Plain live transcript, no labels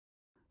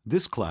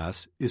This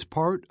class is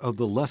part of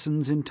the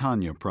Lessons in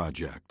Tanya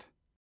project.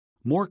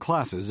 More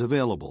classes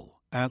available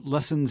at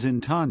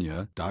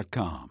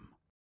lessonsintanya.com.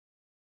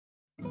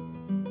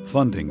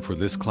 Funding for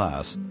this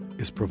class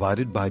is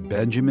provided by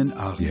Benjamin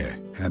Aryeh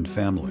and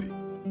family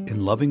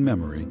in loving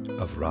memory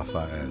of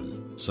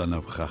Raphael, son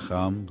of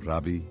Chacham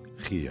Rabbi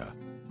Chia.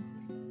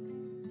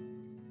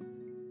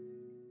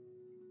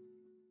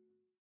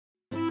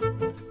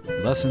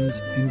 Lessons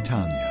in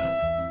Tanya.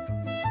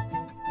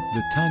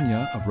 The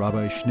Tanya of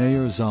Rabbi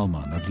Schneur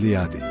Zalman of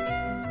Liadi,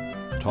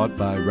 taught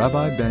by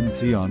Rabbi Ben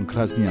Zion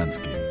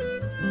Krasniansky.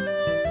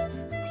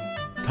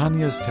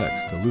 Tanya's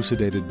text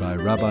elucidated by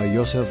Rabbi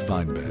Yosef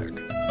Weinberg.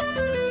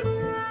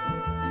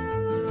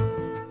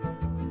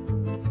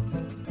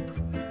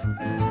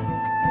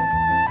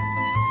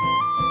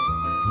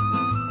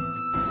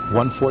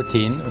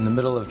 (114) in the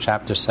middle of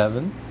chapter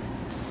 7.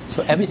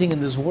 So everything in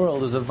this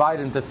world is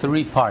divided into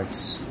three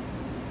parts: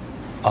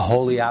 a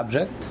holy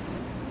object,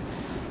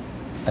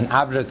 an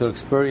object or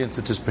experience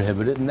which is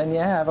prohibited, and then you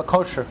have a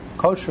kosher.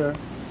 Kosher,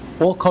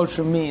 all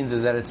kosher means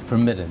is that it's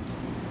permitted.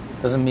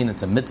 Doesn't mean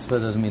it's a mitzvah,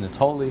 doesn't mean it's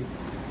holy.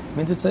 It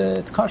means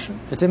it's kosher.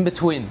 It's in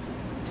between.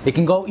 It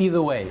can go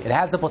either way. It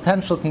has the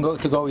potential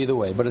to go either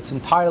way, but it's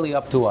entirely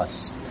up to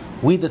us.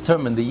 We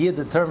determine, the Yid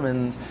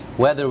determines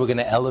whether we're going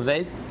to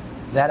elevate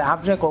that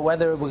object or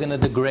whether we're going to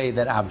degrade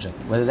that object.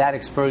 Whether that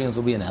experience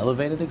will be an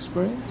elevated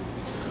experience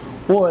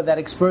or that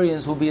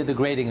experience will be a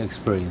degrading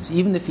experience.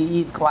 Even if you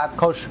eat glatt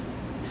kosher,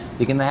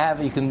 you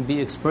can be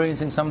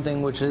experiencing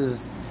something which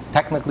is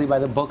technically by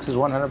the books is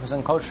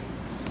 100% kosher.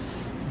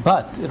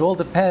 But it all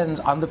depends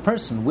on the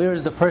person. Where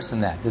is the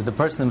person at? Is the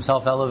person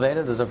himself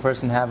elevated? Does the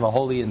person have a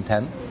holy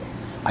intent?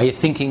 Are you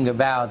thinking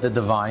about the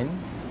divine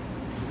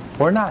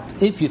or not?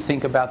 If you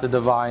think about the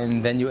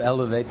divine, then you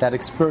elevate that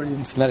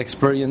experience. That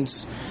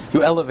experience,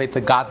 you elevate the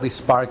godly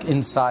spark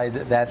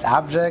inside that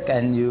object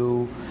and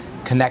you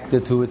connect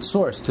it to its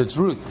source, to its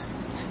root.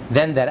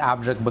 Then that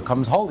object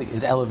becomes holy,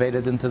 is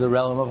elevated into the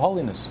realm of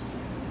holiness.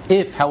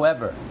 If,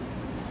 however,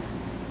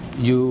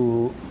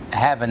 you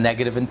have a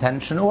negative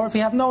intention, or if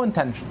you have no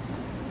intention,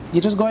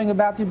 you're just going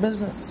about your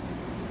business.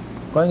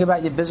 Going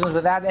about your business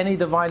without any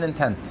divine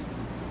intent.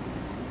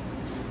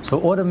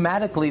 So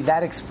automatically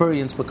that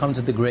experience becomes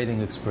a degrading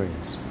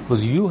experience,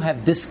 because you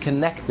have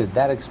disconnected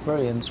that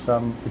experience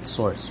from its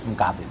source, from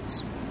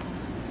godliness.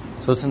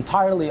 So it's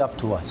entirely up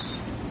to us.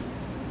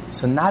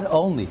 So not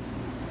only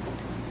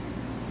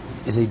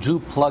is a Jew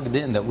plugged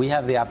in that we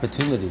have the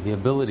opportunity, the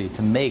ability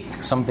to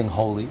make something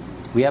holy,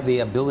 we have the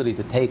ability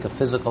to take a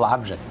physical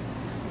object,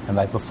 and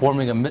by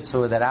performing a mitzvah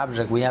with that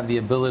object, we have the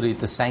ability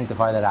to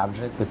sanctify that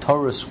object. The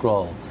Torah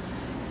scroll,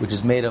 which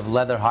is made of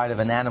leather hide of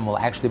an animal,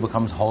 actually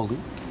becomes holy,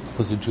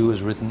 because a Jew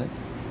has written it.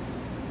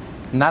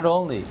 Not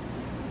only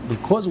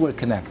because we're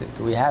connected,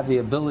 we have the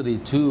ability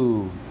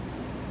to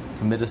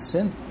commit a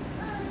sin,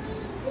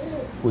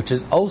 which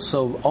is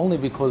also only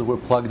because we're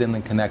plugged in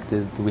and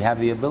connected, we have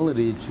the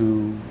ability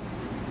to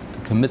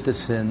commit the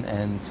sin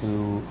and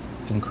to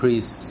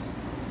increase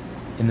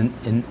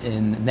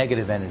in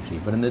negative energy.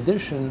 But in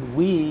addition,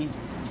 we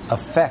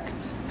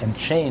affect and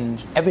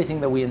change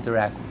everything that we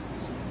interact with.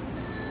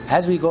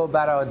 As we go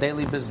about our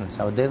daily business,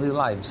 our daily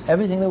lives,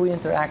 everything that we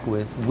interact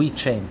with, we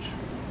change.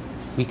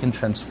 We can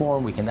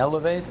transform, we can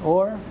elevate,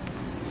 or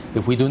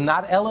if we do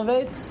not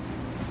elevate,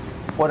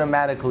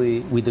 automatically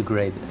we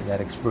degrade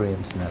that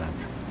experience and that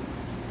object.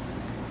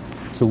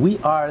 So we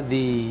are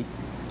the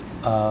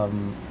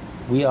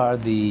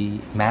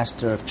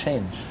master of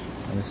change,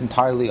 and it's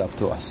entirely up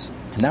to us.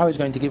 And now he's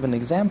going to give an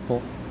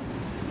example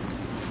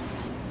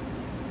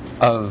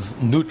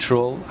of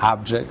neutral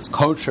objects,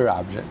 kosher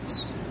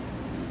objects,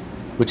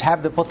 which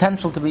have the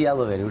potential to be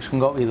elevated, which can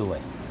go either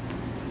way.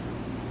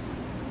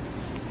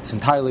 It's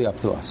entirely up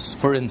to us.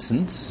 For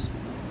instance,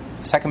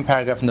 second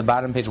paragraph from the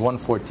bottom, page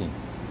 114.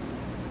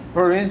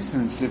 For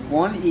instance, if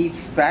one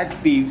eats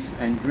fat beef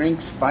and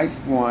drinks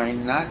spiced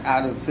wine, not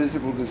out of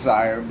physical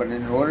desire, but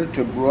in order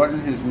to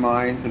broaden his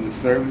mind to the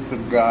service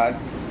of God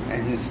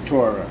and His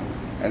Torah,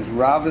 as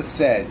Rava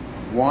said,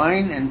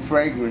 wine and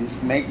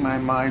fragrance make my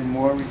mind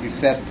more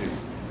receptive.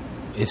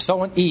 If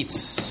someone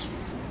eats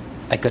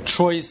like a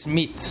choice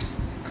meat,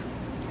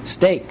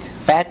 steak,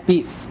 fat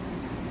beef,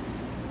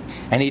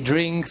 and he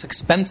drinks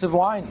expensive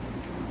wine,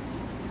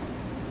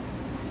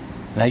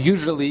 now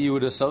usually you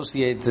would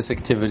associate this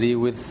activity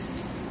with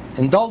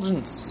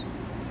indulgence.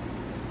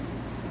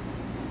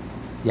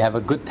 You have a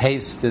good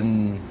taste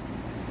in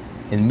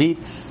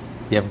meats,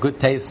 you have good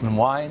taste in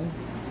wine,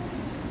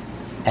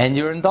 and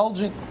you're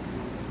indulging.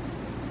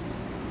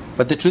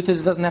 But the truth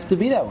is, it doesn't have to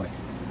be that way.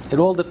 It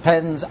all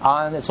depends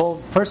on, it's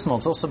all personal,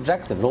 it's all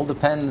subjective. It all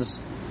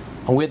depends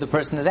on where the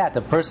person is at.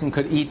 The person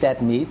could eat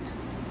that meat,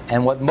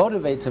 and what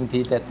motivates him to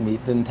eat that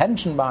meat, the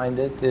intention behind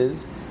it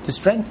is to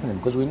strengthen him,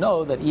 because we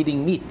know that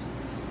eating meat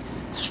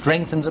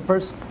strengthens a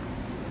person.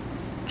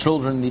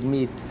 Children need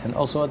meat, and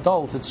also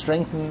adults. It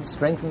strengthens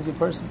your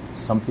person.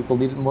 Some people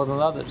need it more than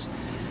others.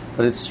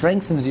 But it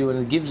strengthens you, and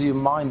it gives your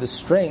mind the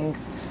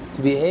strength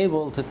to be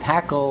able to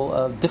tackle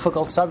a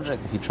difficult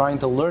subject. If you're trying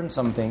to learn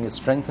something, it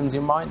strengthens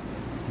your mind.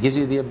 It gives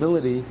you the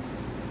ability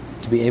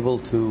to be able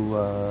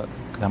to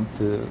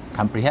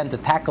comprehend, to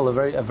tackle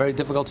a very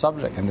difficult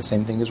subject. And the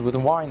same thing is with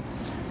wine,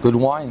 good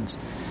wines.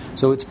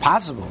 So it's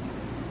possible,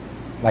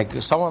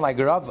 like someone like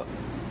Rava,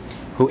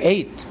 who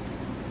ate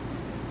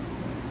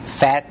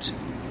fat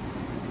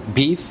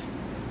beef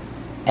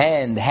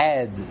and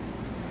had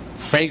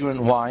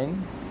fragrant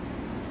wine,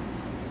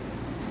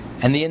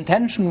 and the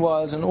intention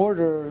was in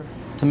order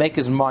to make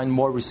his mind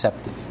more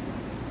receptive.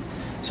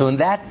 So in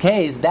that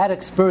case, that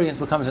experience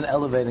becomes an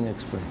elevating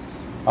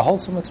experience, a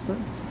wholesome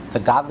experience. It's a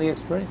godly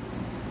experience.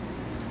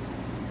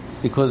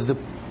 Because the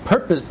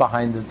purpose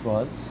behind it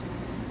was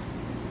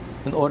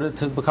in order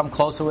to become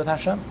closer with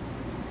Hashem.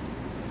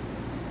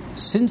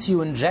 Since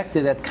you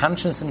injected that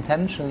conscious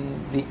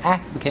intention, the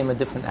act became a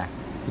different act,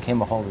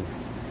 became a holy act.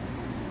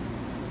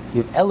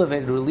 You've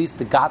elevated, released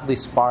the godly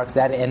sparks,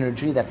 that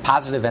energy, that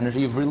positive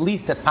energy. You've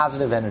released that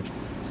positive energy.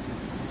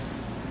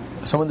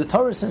 So when the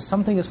Torah says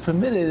something is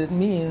permitted, it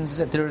means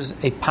that there is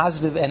a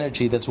positive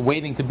energy that's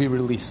waiting to be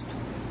released.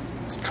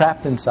 It's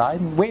trapped inside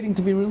and waiting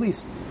to be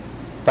released.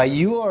 By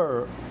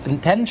your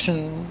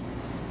intention,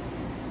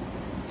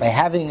 by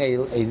having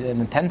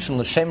an intention,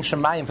 l'shem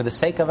shamayim, for the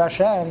sake of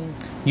Hashem,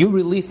 you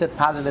release that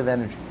positive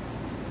energy.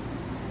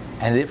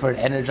 And therefore it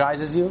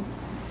energizes you,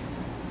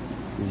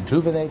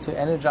 rejuvenates you,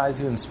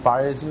 energizes you,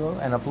 inspires you,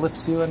 and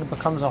uplifts you, and it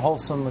becomes a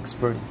wholesome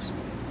experience.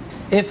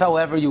 If,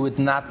 however, you would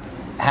not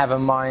have a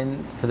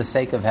mind for the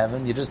sake of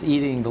heaven, you're just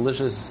eating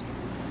delicious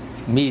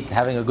meat,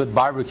 having a good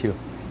barbecue,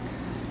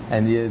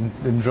 and you're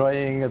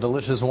enjoying a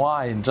delicious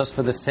wine just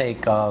for the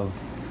sake of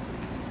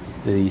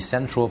the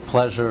sensual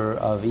pleasure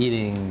of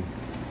eating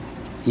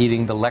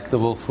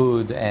delectable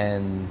food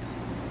and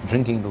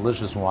drinking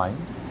delicious wine,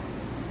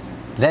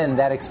 then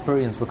that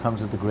experience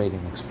becomes a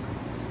degrading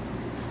experience.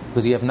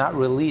 Because you have not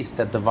released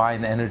that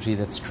divine energy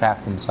that's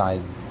trapped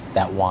inside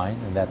that wine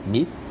and that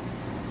meat.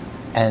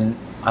 And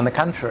on the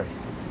contrary,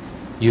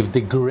 you've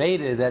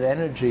degraded that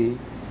energy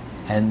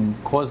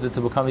and caused it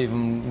to become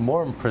even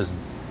more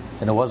imprisoned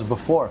than it was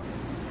before.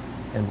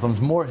 And it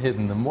becomes more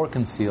hidden and more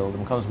concealed. It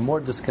becomes more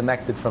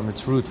disconnected from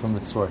its root, from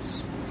its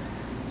source.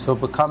 So it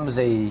becomes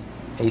an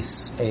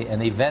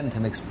event,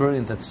 an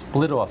experience that's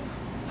split off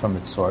from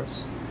its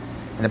source.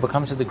 And it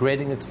becomes a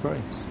degrading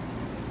experience.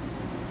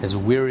 It's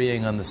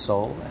wearying on the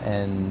soul,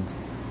 and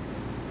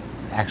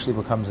it actually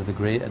becomes a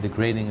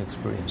degrading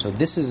experience. So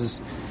this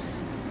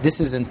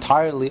is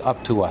entirely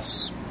up to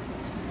us.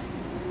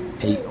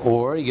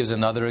 Or he gives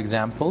another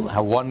example,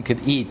 how one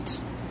could eat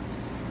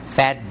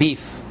fat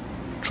beef,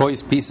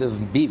 choice piece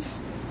of beef,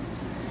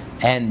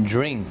 and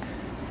drink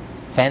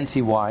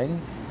fancy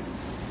wine,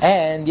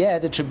 and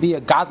yet it should be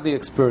a godly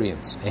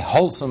experience, a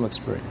wholesome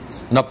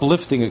experience, an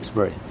uplifting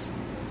experience.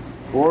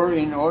 Or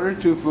in order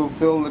to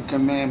fulfill the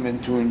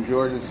commandment to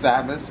enjoy the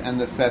Sabbath and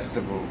the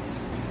festivals.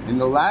 In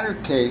the latter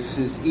case,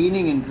 his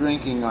eating and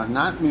drinking are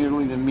not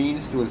merely the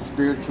means to a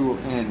spiritual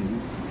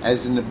end,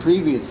 as in the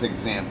previous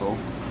example,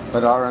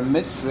 but are a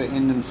mitzvah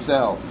in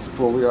themselves,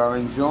 for we are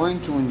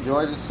enjoined to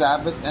enjoy the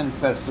Sabbath and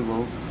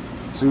festivals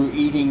through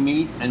eating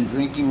meat and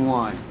drinking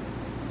wine.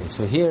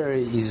 So here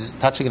he's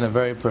touching on a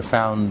very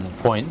profound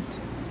point.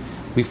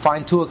 We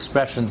find two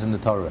expressions in the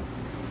Torah.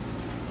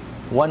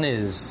 One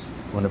is,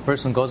 when a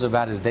person goes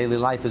about his daily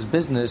life, his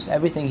business,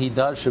 everything he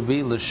does should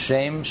be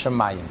l'shem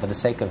shamayim, for the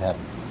sake of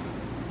heaven.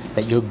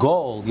 That your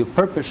goal, your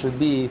purpose should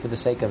be for the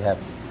sake of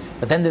heaven.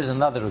 But then there's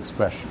another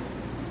expression,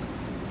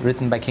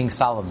 written by King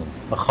Solomon.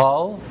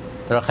 B'chol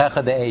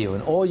d'rachecha de'eyu.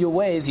 In all your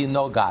ways, you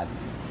know God.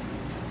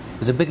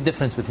 There's a big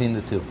difference between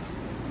the two.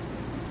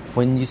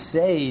 When you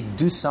say,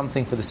 do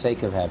something for the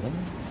sake of heaven,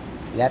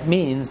 that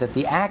means that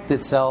the act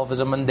itself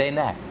is a mundane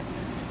act.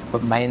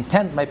 But my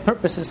intent, my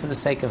purpose is for the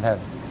sake of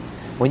heaven.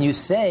 When you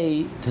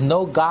say to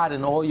know God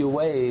in all your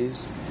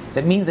ways,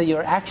 that means that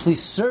you're actually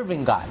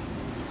serving God.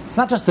 It's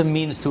not just a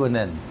means to an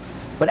end.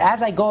 But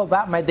as I go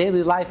about my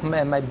daily life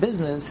and my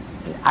business,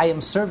 I am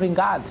serving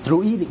God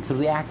through eating, through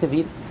the act of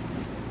eating.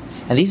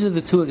 And these are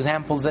the two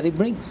examples that he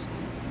brings.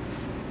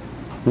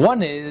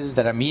 One is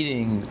that I'm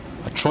eating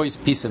a choice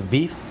piece of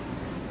beef,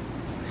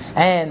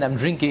 and I'm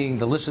drinking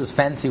delicious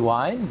fancy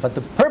wine, but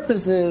the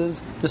purpose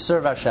is to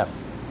serve Hashem.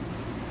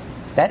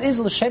 That is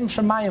l'shem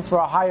shamayim, for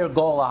a higher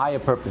goal, a higher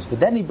purpose. But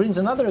then he brings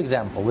another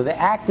example, where the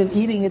act of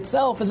eating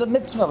itself is a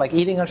mitzvah, like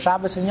eating on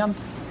Shabbos and Yom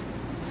Tov.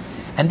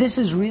 And this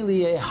is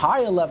really a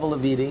higher level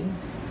of eating,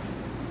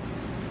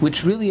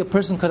 which really a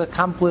person could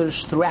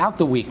accomplish throughout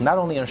the week, not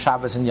only on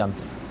Shabbos and Yom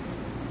Tov.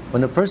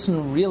 When a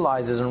person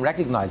realizes and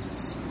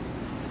recognizes,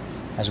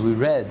 as we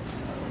read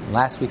in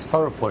last week's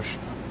Torah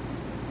portion,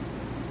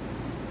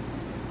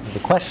 the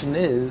question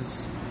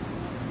is,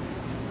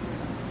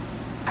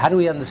 how do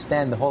we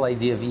understand the whole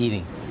idea of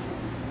eating?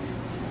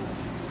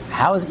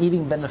 How is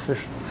eating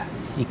beneficial?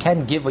 You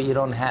can't give what you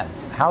don't have.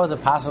 How is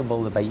it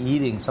possible that by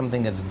eating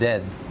something that's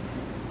dead,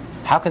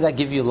 how could that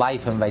give you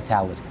life and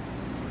vitality?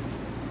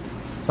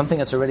 Something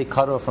that's already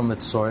cut off from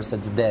its source,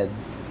 that's dead.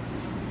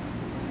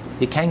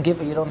 You can't give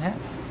what you don't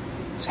have.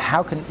 So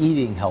how can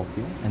eating help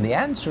you? And the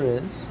answer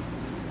is,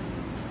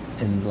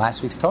 in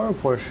last week's Torah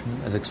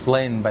portion, as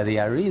explained by the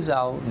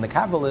Arizal and the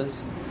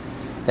Kabbalist,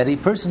 that a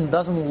person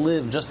doesn't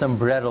live just on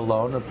bread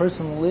alone. A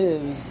person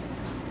lives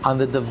on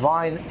the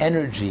divine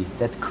energy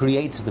that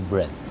creates the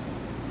bread.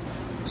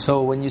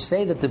 So when you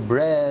say that the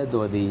bread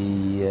or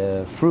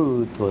the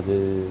fruit or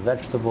the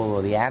vegetable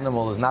or the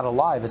animal is not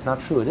alive, it's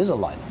not true. It is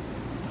alive.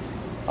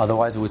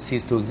 Otherwise it would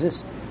cease to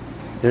exist.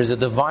 There's a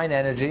divine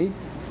energy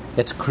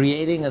that's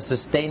creating and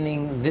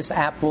sustaining this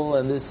apple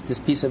and this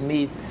piece of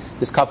meat,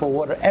 this cup of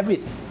water.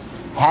 Everything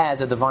has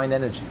a divine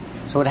energy.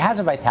 So it has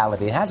a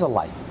vitality, it has a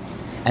life.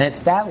 And it's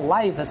that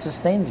life that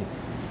sustains you.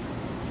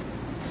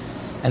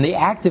 And the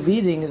act of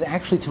eating is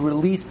actually to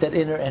release that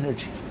inner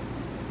energy.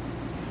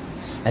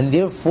 And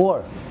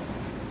therefore,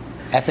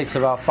 Ethics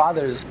of Our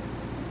Fathers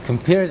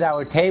compares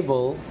our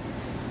table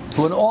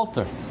to an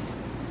altar.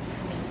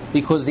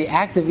 Because the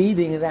act of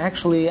eating is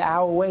actually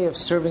our way of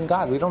serving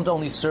God. We don't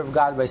only serve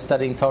God by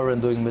studying Torah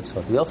and doing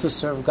mitzvot. We also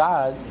serve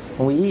God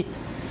when we eat.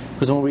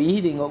 Because when we're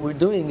eating, what we're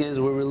doing is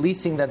we're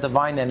releasing that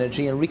divine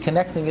energy and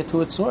reconnecting it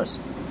to its source.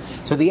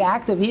 So the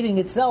act of eating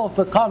itself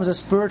becomes a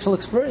spiritual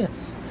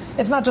experience.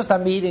 It's not just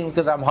I'm eating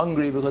because I'm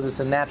hungry, because it's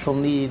a natural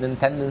need and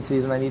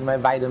tendencies, and I need my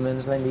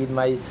vitamins, and I need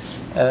my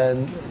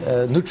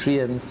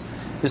nutrients.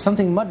 There's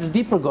something much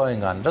deeper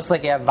going on. Just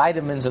like you have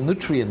vitamins and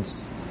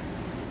nutrients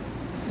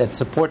that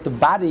support the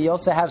body, you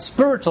also have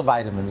spiritual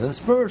vitamins and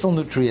spiritual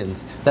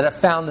nutrients that are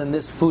found in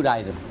this food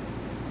item.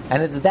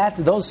 And it's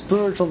those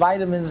spiritual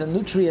vitamins and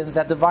nutrients,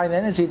 that divine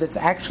energy, that's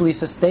actually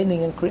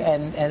sustaining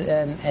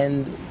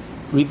and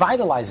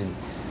revitalizing.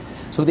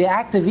 So the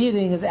act of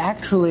eating is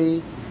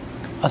actually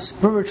a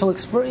spiritual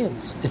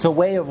experience. It's a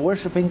way of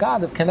worshiping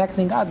God, of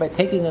connecting God, by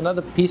taking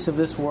another piece of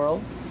this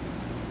world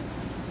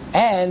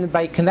and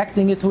by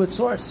connecting it to its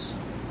source,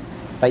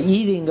 by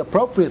eating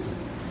appropriately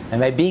and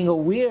by being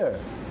aware,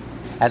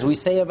 as we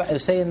say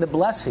in the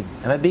blessing,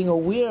 and by being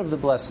aware of the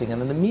blessing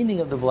and in the meaning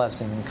of the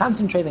blessing and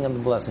concentrating on the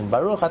blessing.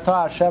 Baruch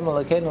atah Hashem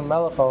Elokeinu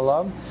melech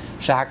haolam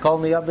shehakol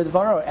niyah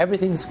b'dvaro.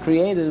 Everything is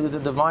created with a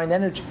divine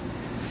energy.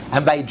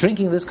 And by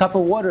drinking this cup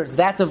of water, it's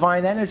that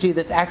divine energy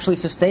that's actually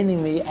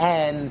sustaining me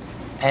and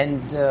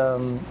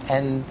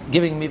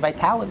giving me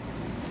vitality.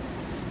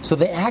 So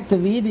the act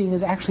of eating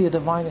is actually a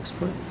divine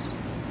experience.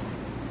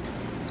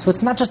 So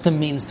it's not just a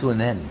means to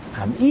an end.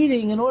 I'm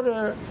eating in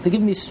order to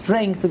give me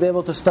strength to be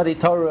able to study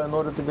Torah, in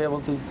order to be able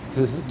to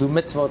do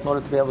mitzvot, in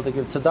order to be able to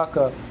give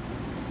tzedakah.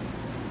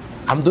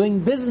 I'm doing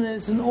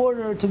business in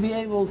order to be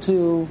able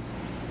to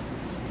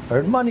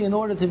earn money, in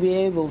order to be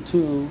able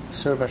to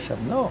serve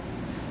Hashem. No.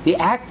 The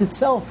act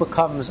itself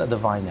becomes a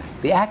divine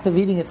act. The act of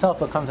eating itself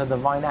becomes a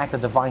divine act, a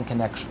divine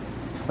connection.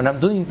 When I'm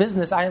doing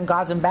business, I am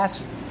God's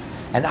ambassador.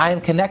 And I am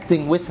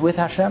connecting with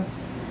Hashem.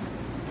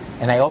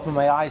 And I open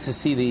my eyes to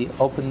see the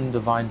open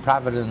divine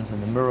providence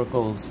and the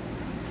miracles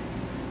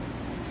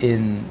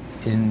in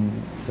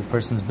the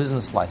person's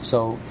business life.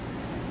 So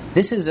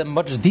this is a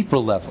much deeper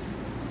level.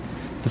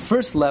 The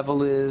first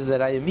level is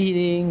that I am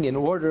eating in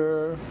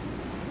order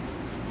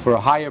for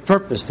a higher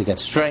purpose, to get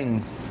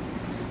strength,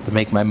 to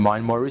make my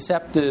mind more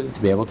receptive,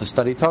 to be able to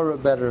study Torah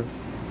better.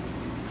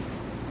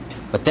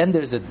 But then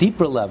there's a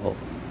deeper level,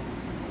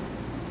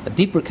 a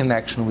deeper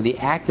connection where the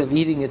act of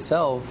eating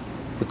itself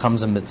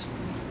becomes a mitzvah.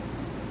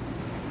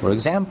 For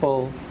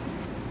example,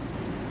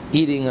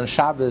 eating on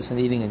Shabbos and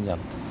eating on Yom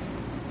Tov.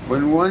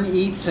 When one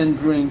eats and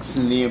drinks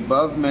in the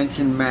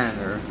above-mentioned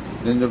manner,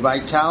 then the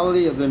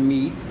vitality of the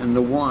meat and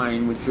the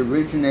wine, which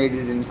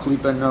originated in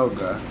Klipa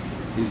Noga,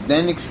 is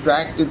then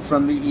extracted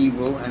from the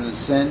evil and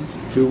ascends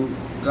to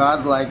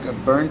God like a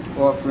burnt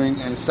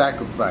offering and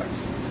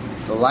sacrifice.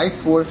 The life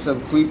force of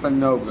Klipa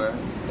Noga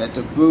that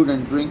the food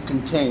and drink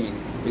contain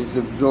is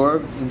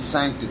absorbed in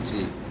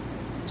sanctity.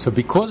 So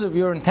because of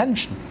your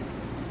intention,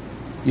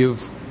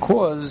 you've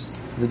caused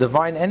the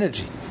divine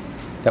energy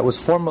that was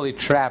formerly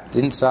trapped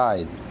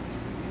inside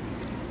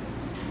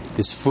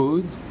this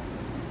food.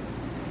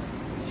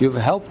 You've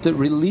helped it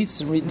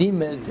release and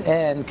redeem it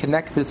and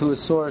connect it to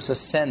its source,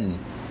 ascend.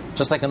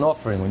 Just like an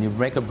offering. When you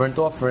make a burnt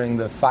offering,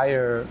 the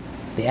fire,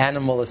 the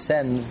animal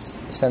ascends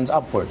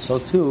upward. So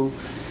too,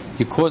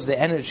 you cause the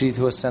energy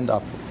to ascend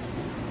upward.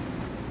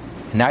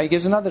 And now he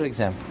gives another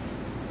example.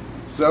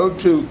 So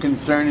too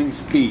concerning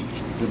speech.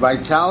 The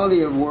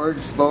vitality of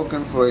words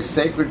spoken for a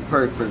sacred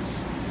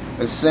purpose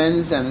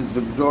ascends and is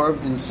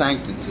absorbed in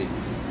sanctity.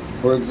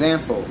 For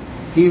example,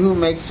 he who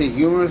makes a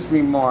humorous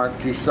remark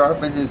to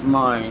sharpen his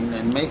mind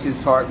and make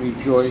his heart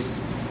rejoice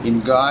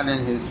in God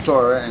and his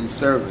Torah and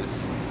service,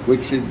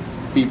 which should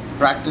be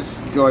practiced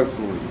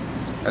joyfully,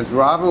 as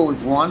Rava was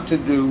wont to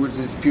do with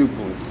his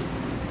pupils,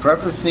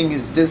 prefacing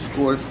his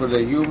discourse with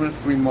a humorous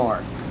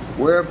remark,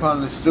 whereupon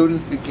the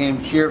students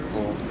became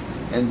cheerful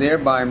and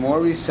thereby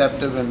more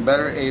receptive and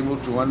better able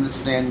to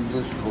understand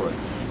the discourse.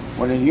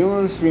 When a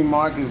humorous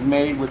remark is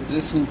made with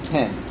this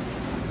intent,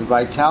 the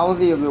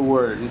vitality of the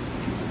words,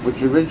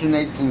 which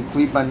originates in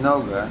Klipa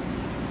Noga,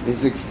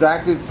 is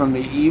extracted from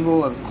the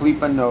evil of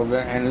Klipa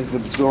Noga and is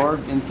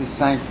absorbed into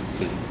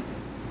sanctity.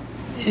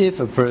 If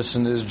a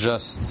person is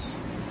just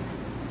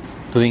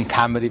doing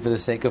comedy for the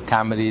sake of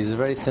comedy, is a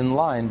very thin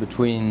line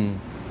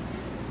between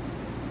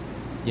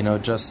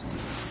just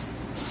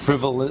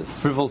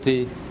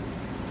frivolity,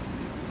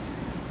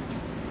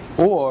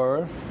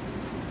 or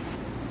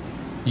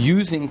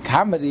using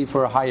comedy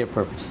for a higher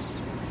purpose,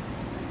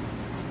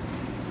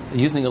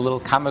 using a little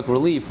comic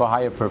relief for a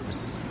higher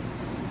purpose.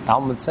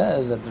 Talmud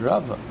says that the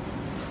Rava,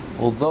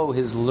 although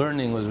his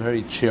learning was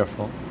very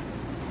cheerful,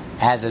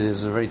 as it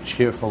is a very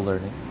cheerful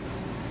learning,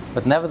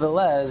 but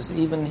nevertheless,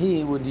 even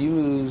he would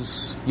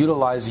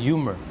utilize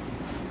humor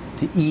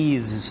to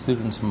ease his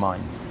students'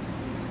 mind.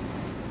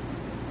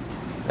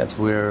 That's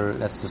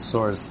the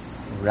source.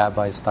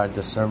 Rabbis start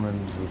their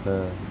sermons with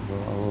a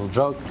little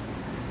joke,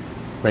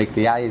 break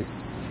the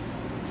ice.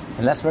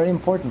 And that's very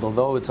important,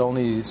 although it's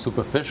only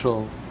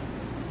superficial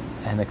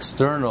and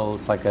external.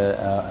 It's like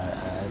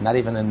not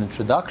even an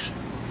introduction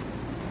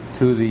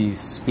to the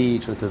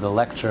speech or to the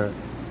lecture.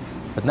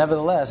 But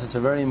nevertheless, it's a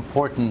very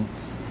important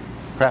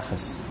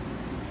preface,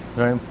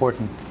 very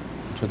important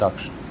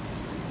introduction.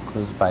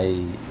 Because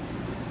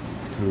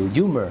through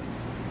humor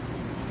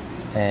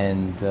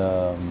and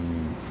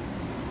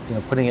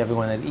putting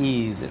everyone at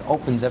ease, it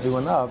opens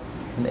everyone up,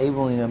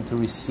 enabling them to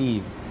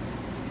receive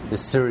the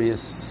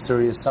serious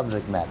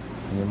subject matter.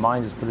 And your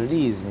mind is put at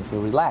ease, and you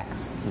feel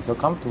relaxed, you feel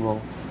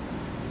comfortable,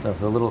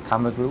 with a little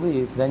comic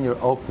relief, then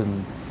you're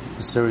open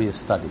for serious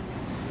study.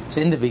 So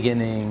in the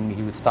beginning,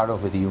 he would start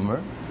off with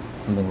humor,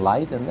 something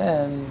light, and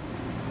then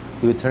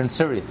he would turn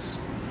serious.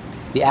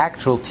 The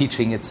actual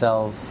teaching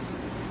itself,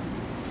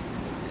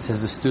 it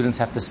says the students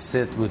have to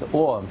sit with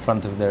awe in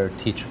front of their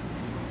teacher.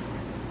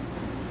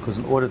 Because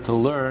in order to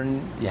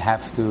learn,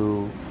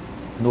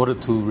 in order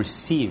to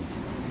receive,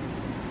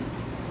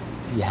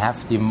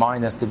 your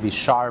mind has to be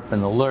sharp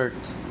and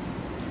alert,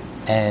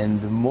 and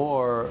the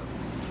more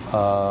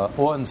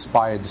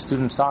awe-inspired the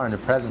students are in the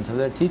presence of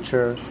their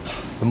teacher,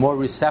 the more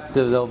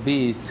receptive they'll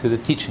be to the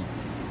teaching,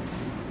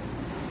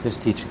 this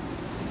teaching.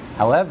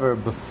 However,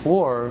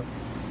 before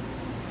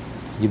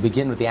you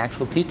begin with the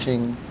actual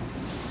teaching,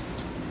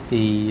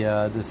 the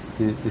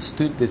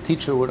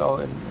teacher would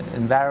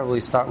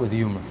invariably start with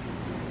humor,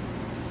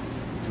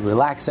 to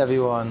relax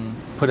everyone,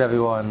 put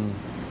everyone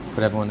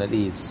at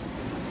ease.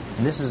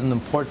 And this is an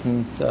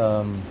important.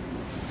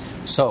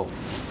 So,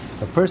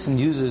 if a person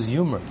uses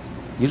humor,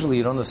 usually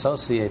you don't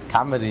associate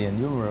comedy and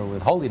humor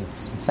with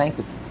holiness and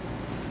sanctity.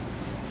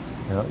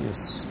 You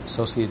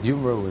associate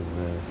humor with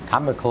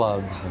comic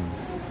clubs,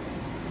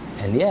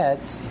 and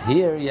yet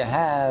here you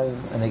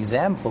have an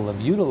example of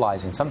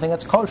utilizing something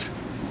that's kosher.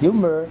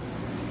 Humor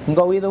can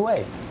go either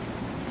way.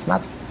 It's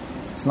not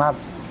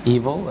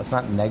evil. It's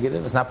not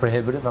negative. It's not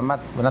prohibitive.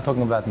 We're not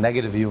talking about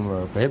negative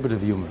humor or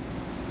prohibitive humor.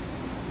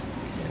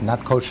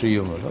 Not kosher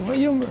humor. But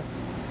humor.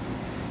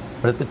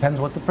 But it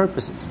depends what the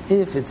purpose is.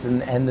 If it's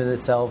an end in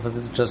itself, if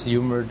it's just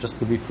humor, just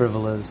to be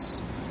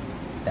frivolous,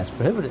 that's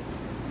prohibited.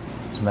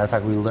 As a matter of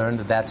fact, we learned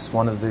that that's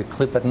one of the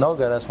klipat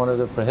noga. That's one of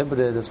the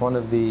prohibited. That's one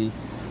of the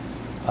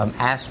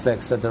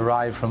aspects that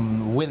derive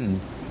from wind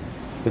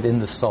within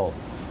the soul.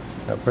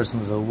 A person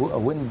who's a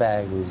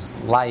windbag, who's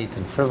light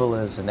and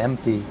frivolous and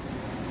empty,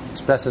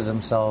 expresses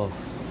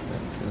himself.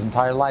 His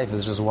entire life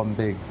is just one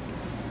big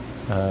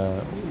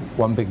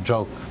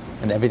joke,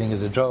 and everything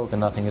is a joke and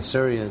nothing is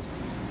serious.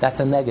 That's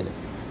a negative.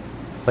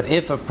 But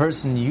if a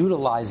person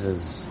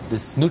utilizes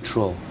this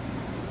neutral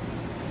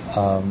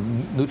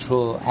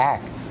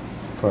act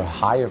for a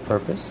higher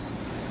purpose,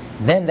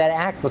 then that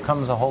act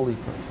becomes a holy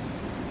purpose.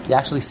 You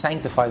actually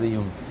sanctify the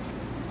humor.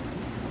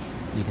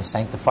 You can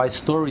sanctify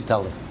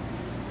storytelling.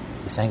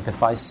 You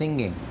sanctify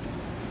singing.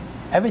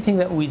 Everything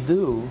that we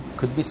do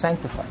could be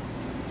sanctified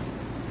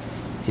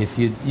if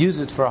you use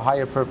it for a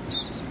higher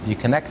purpose, if you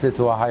connect it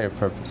to a higher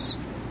purpose.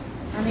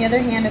 On the other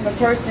hand, if a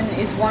person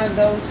is one of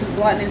those who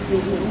gluttonously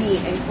eat meat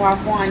and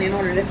quaff wine in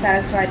order to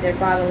satisfy their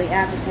bodily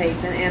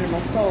appetites and animal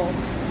soul,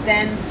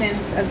 then,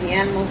 since of the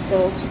animal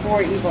soul's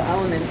 4 evil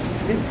elements,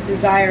 this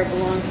desire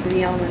belongs to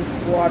the element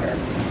of water,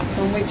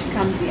 from which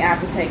comes the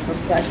appetite for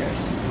pleasures.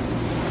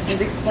 As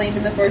explained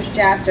in the first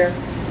chapter,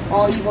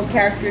 all evil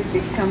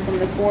characteristics come from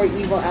the 4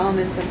 evil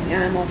elements of the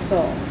animal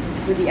soul,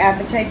 with the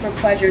appetite for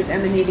pleasures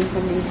emanating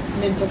from the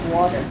mint of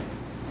water.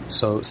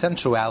 So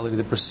sensuality,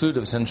 the pursuit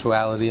of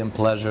sensuality and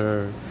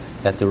pleasure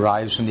that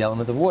derives from the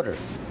element of water.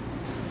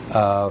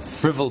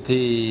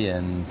 Frivolity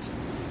and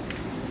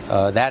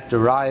that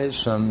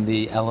derives from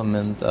the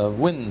element of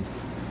wind.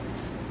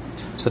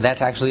 So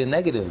that's actually a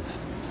negative.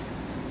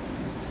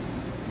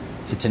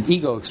 It's an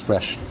ego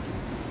expression.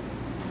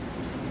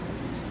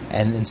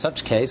 And in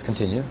such case,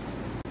 continue.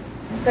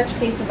 In such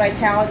case, the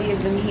vitality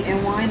of the meat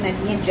and wine that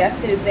he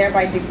ingested is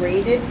thereby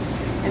degraded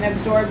and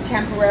absorbed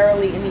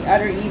temporarily in the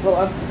utter evil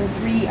of the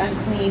 3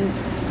 unclean.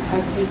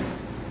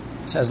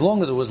 So as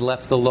long as it was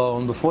left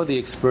alone before the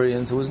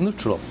experience, it was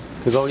neutral.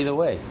 It could go either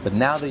way. But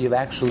now that you've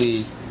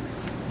actually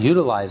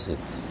utilized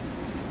it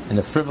in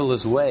a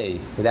frivolous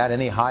way, without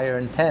any higher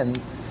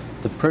intent,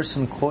 the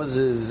person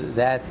causes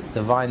that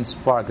divine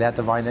spark, that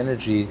divine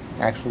energy,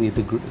 actually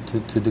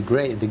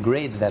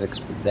degrades that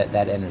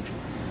energy.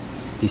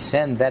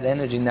 That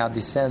energy now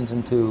descends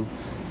into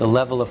the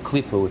level of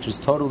klipa, which is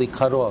totally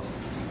cut off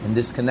and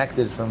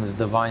disconnected from his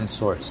divine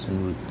source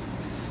and root.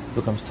 It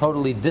becomes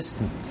totally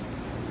distant.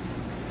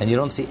 And you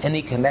don't see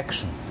any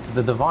connection to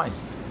the divine.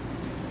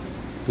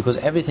 Because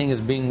everything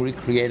is being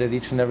recreated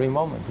each and every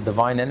moment. The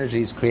divine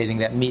energy is creating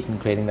that meat and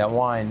creating that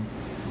wine.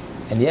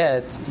 And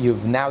yet,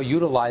 you've now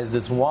utilized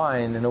this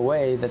wine in a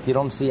way that you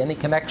don't see any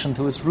connection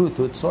to its root,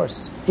 to its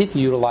source. If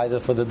you utilize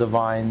it for the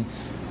divine,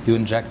 you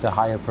inject a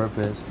higher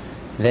purpose,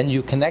 then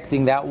you're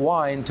connecting that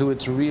wine to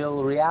its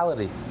real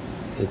reality,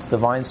 its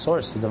divine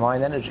source, the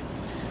divine energy.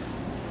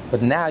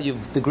 But now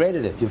you've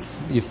degraded it,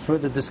 you've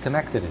further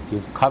disconnected it,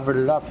 you've covered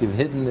it up, you've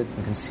hidden it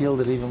and concealed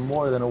it even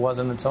more than it was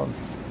on its own.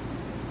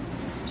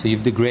 So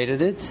you've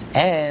degraded it,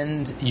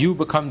 and you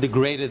become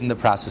degraded in the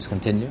process.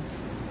 Continue.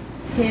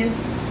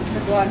 The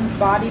glutton's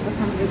body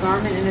becomes a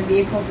garment and a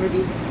vehicle for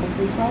these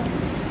klipa.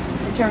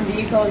 The term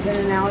vehicle is an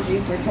analogy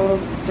for total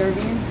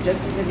subservience,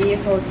 just as a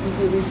vehicle is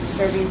completely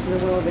subservient to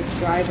the will of its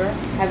driver,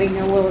 having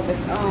no will of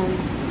its own.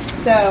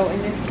 So,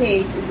 in this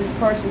case, is this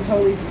person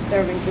totally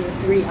subservient to the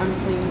three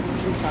unclean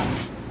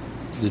klipa?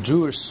 The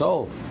Jewish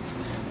soul,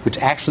 which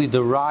actually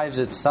derives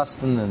its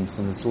sustenance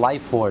and its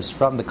life force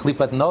from the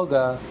klipat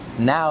noga,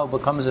 now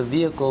becomes a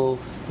vehicle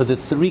for the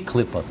three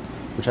klipot,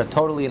 which are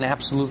totally and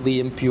absolutely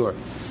impure.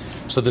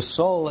 So the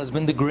soul has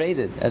been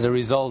degraded as a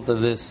result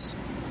of this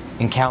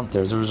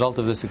encounter, as a result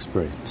of this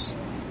experience.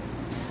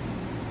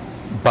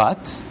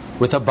 But,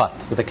 with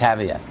a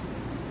caveat.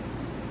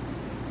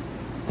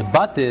 The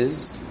but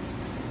is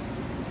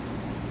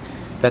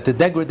that the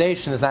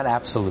degradation is not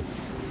absolute.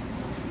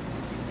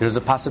 There's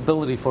a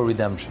possibility for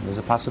redemption. There's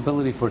a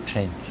possibility for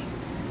change.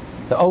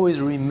 There always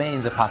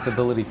remains a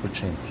possibility for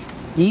change.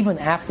 Even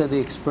after the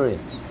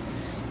experience,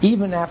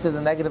 even after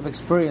the negative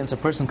experience, a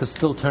person could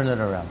still turn it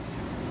around.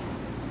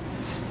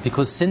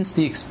 Because since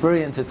the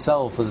experience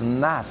itself was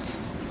not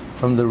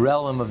from the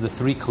realm of the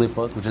three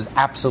klipot, which is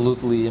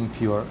absolutely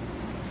impure,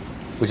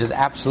 which is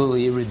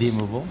absolutely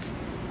irredeemable,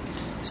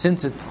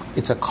 since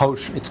it's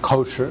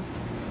kosher,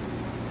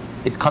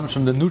 it comes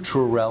from the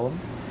neutral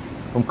realm,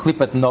 from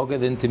klipat noga,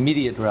 the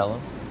intermediate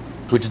realm,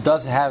 which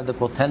does have the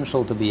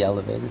potential to be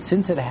elevated.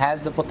 Since it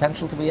has the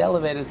potential to be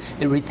elevated,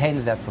 it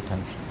retains that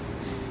potential.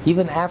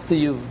 Even after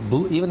you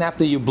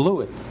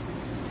blew it,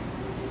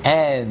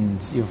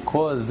 and you've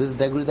caused this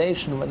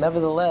degradation, but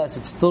nevertheless,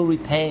 it still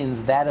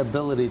retains that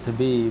ability to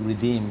be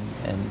redeemed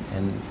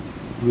and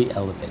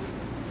re-elevated.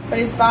 But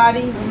his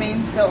body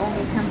remains so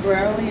only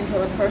temporarily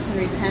until a person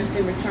repents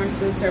and returns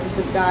to the service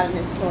of God and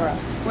His Torah,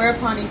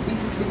 whereupon he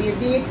ceases to be a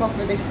vehicle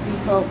for the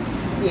klipo.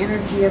 The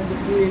energy of the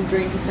food and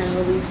drink is then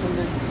released from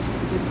the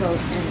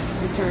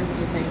klipo and returns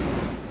to sanctity.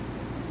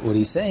 What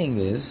he's saying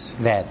is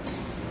that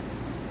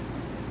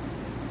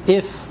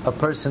if a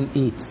person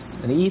eats,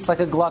 and he eats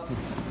like a glutton,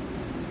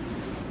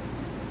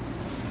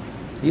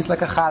 he eats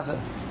like a chazer,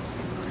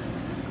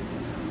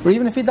 or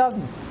even if he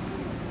doesn't,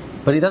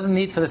 but he doesn't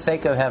eat for the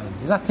sake of heaven.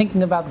 He's not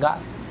thinking about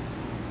God.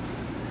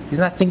 He's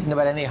not thinking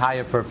about any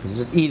higher purpose. He's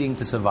just eating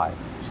to survive.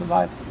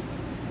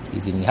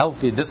 He's eating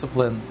healthy,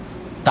 disciplined,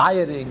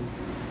 dieting,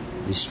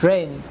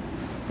 restrained,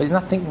 but he's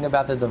not thinking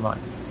about the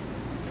divine.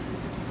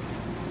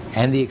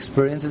 And the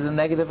experience is a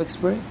negative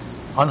experience,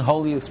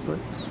 unholy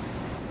experience.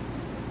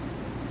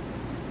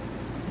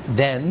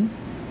 Then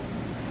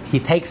he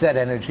takes that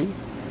energy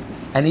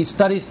and he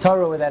studies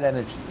Torah with that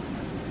energy,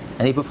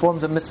 and he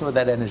performs a mitzvah with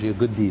that energy, a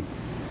good deed,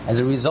 as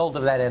a result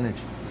of that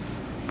energy.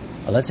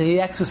 Well, let's say he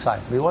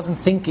exercised, but he wasn't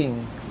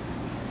thinking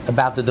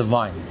about the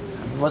divine.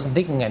 He wasn't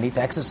thinking, I need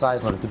to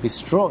exercise in order to be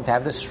strong, to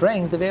have the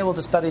strength to be able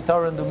to study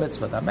Torah and do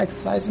mitzvah. I'm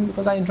exercising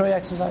because I enjoy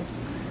exercising,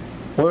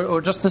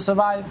 or just to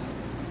survive.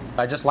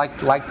 I just like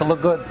to look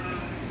good.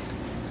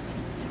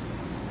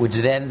 Which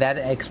then that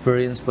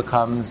experience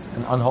becomes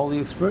an unholy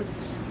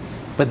experience.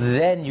 But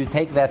then you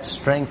take that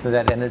strength and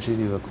that energy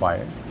that you've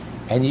acquired,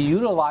 and you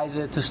utilize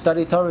it to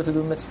study Torah, to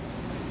do mitzvah.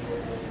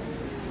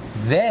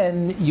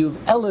 Then you've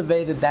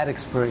elevated that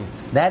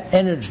experience, that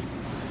energy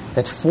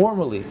that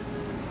formerly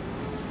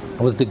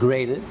was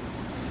degraded.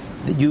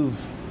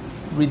 You've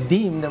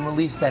redeemed and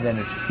released that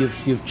energy.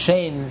 You've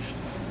changed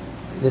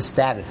the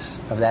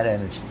status of that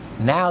energy.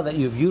 Now that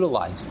you've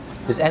utilized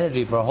this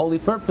energy for a holy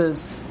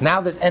purpose,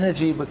 now this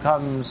energy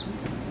becomes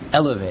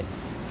elevated.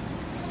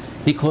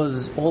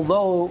 Because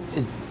although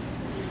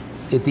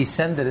it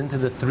descended into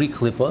the three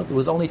klipot, it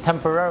was only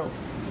temporary.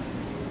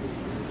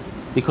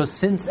 Because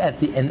since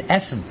in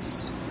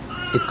essence,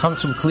 it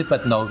comes from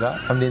klipat noga,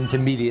 from the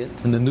intermediate,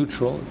 from the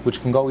neutral, which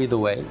can go either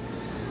way,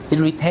 it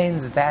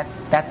retains that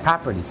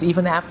property. So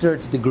even after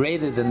it's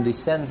degraded and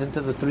descends into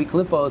the three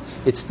klipot,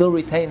 it still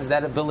retains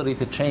that ability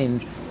to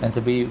change and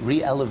to be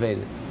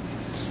re-elevated.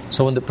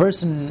 So when the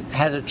person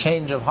has a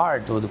change of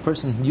heart, or the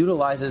person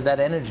utilizes that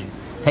energy,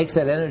 takes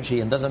that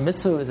energy and does a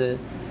mitzvah with it,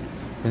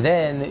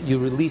 then you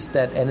release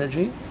that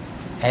energy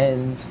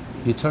and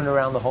you turn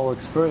around the whole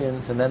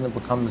experience, and then it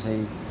becomes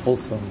a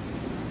wholesome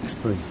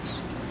experience.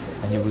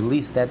 And you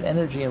release that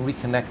energy and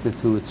reconnect it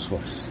to its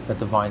source, that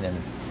divine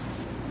energy.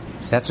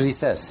 So that's what he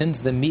says.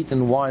 Since the meat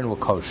and wine were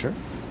kosher,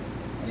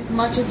 as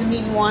much as the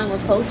meat and wine were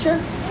kosher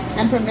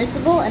and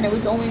permissible, and it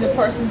was only the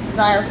person's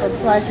desire for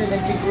pleasure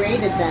that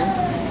degraded them,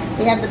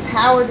 They have the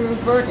power to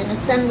revert and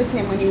ascend with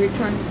him when he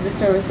returns to the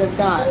service of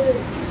God,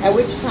 at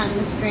which time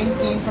the strength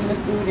gained from the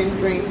food and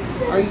drink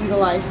are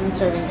utilized in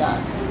serving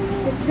God.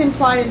 This is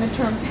implied in the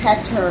terms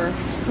heter,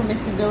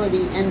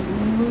 permissibility, and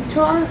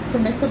mutar,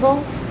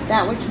 permissible.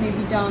 That which may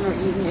be done or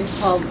eaten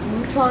is called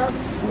mutar,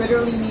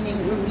 literally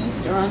meaning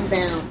released or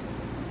unbound.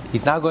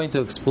 He's now going to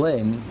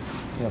explain,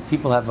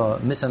 people have a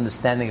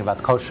misunderstanding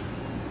about kosher.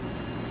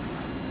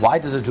 Why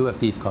does a Jew have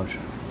to eat kosher?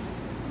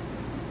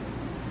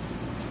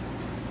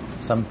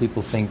 Some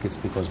people think it's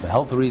because of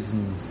health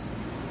reasons,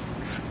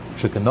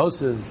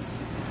 trichinosis.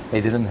 They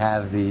didn't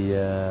have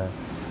the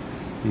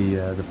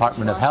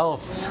Department of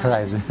Health,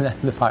 right? The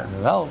Department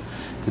of Health.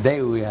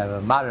 Today we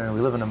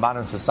live in a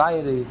modern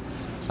society.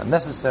 It's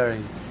unnecessary.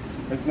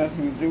 It has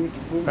nothing to do with the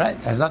food. Right?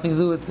 Has nothing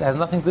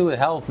to do with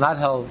health, not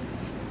health.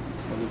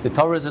 The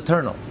Torah is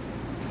eternal.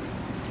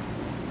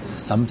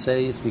 Some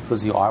say it's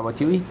because you are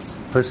what you eat.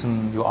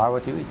 You are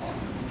what you eat.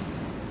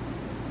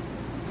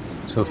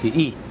 So if you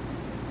eat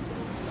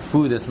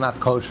food that's not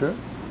kosher,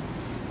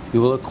 you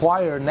will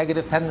acquire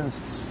negative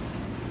tendencies.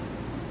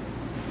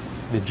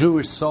 The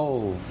Jewish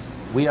soul,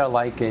 we are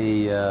like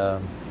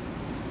a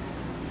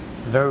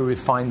very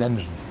refined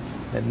engine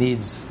that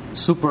needs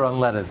super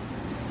unleaded.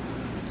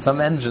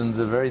 Some engines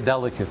are very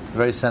delicate,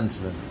 very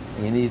sensitive.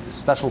 You need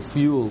special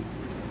fuel.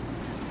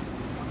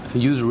 If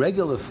you use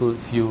regular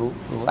fuel,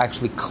 it will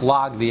actually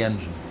clog the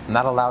engine,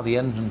 not allow the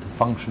engine to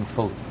function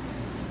fully.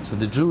 So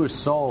the Jewish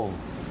soul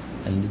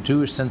and the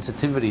Jewish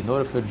sensitivity, in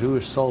order for a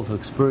Jewish soul to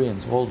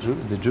experience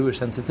the Jewish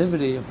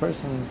sensitivity,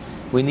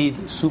 we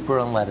need super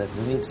unleaded.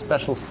 We need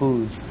special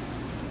foods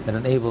that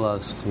enable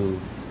us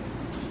to.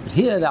 But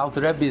here the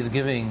Alter Rebbe is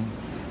giving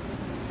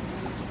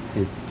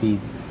the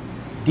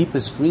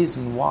deepest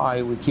reason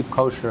why we keep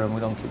kosher and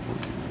we don't keep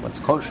what's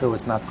kosher,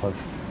 what's not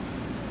kosher.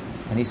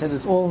 And he says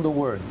it's all in the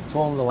word, it's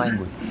all in the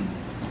language.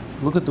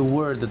 Look at the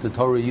word that the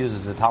Torah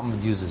uses, the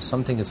Talmud uses.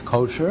 Something is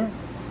kosher,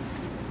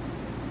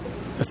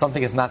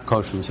 something is not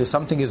kosher. We say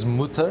something is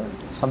mutar,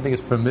 something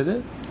is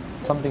permitted,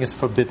 something is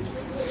forbidden.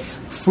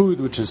 Food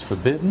which is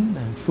forbidden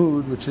and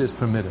food which is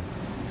permitted.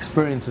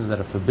 Experiences that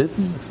are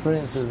forbidden,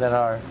 experiences that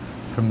are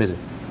permitted.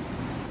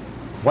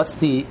 What's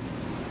the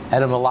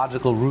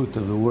etymological root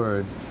of the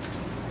word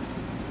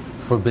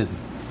forbidden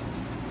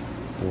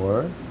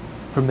or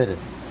permitted?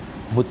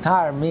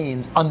 Mutar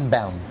means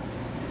unbound.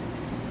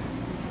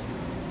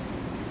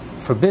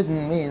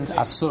 Forbidden means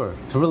asur,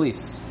 to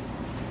release.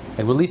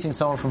 Like releasing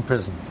someone from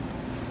prison.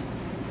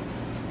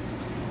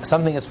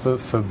 Something is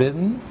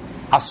forbidden,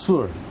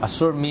 asur.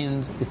 Asur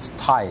means it's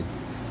tied,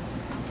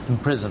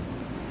 imprisoned,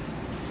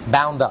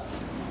 bound up.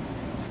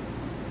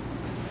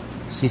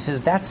 So he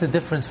says that's the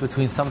difference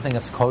between something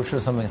that's kosher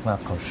and something that's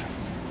not kosher.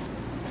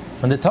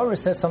 When the Torah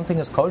says something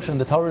is kosher,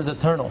 and the Torah is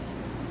eternal,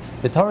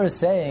 the Torah is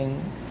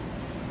saying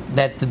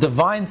that the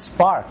divine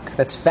spark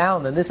that's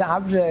found in this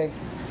object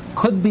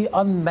could be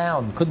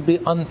unbound, could be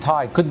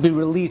untied, could be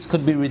released,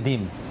 could be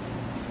redeemed.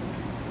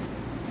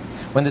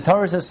 When the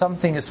Torah says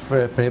something is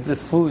prohibited,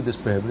 food is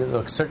prohibited,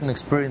 or certain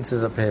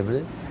experiences are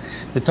prohibited,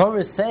 the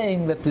Torah is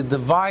saying that the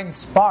divine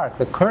spark,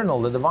 the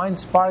kernel, the divine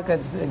spark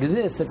that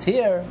exists, that's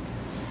here,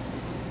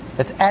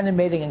 that's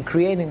animating and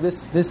creating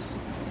this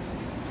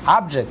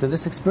object, or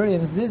this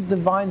experience, this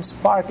divine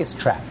spark is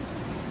trapped,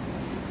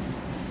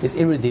 is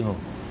irredeemable.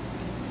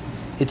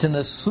 It's in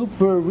a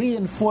super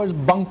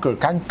reinforced bunker,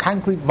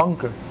 concrete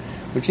bunker,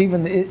 which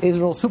even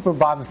Israel's super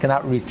bombs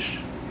cannot reach.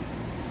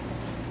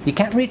 You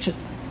can't reach it.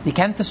 You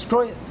can't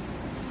destroy it.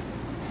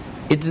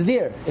 It's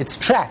there. It's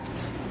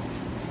trapped.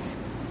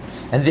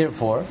 And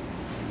therefore,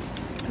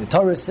 the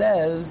Torah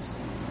says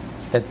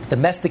that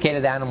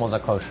domesticated animals are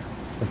kosher.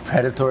 The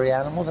predatory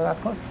animals are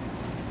not kosher.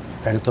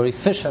 Predatory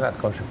fish are not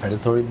kosher.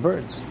 Predatory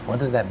birds. What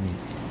does that mean?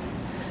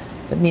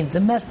 That means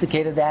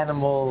domesticated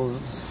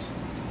animals,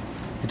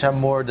 which are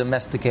more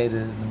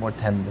domesticated and more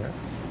tender,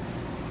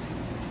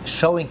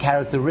 showing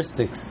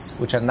characteristics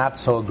which are not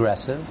so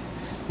aggressive.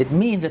 It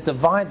means that the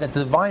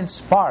divine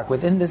spark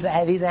within these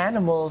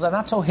animals are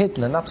not so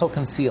hidden and not so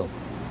concealed.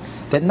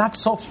 They're not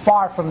so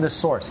far from the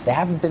source. They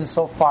haven't been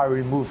so far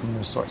removed from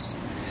the source.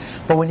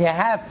 But when you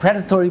have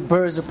predatory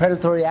birds or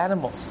predatory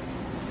animals,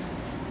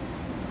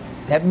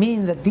 that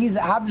means that these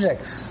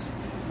objects,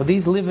 or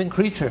these living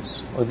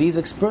creatures, or these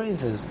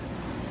experiences,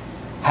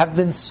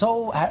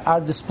 are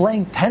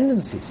displaying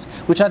tendencies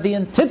which are the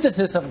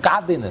antithesis of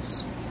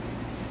godliness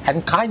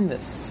and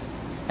kindness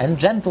and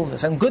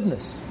gentleness and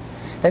goodness.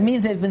 That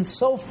means they've been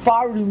so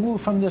far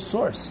removed from their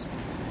source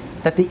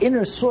that the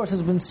inner source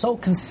has been so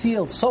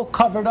concealed, so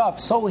covered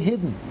up, so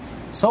hidden,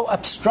 so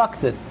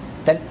obstructed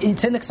that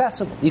it's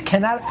inaccessible. You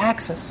cannot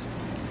access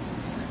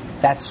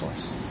that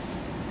source.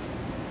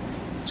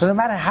 So no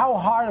matter how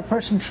hard a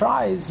person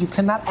tries, you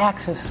cannot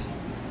access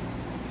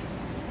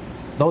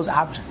those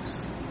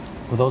objects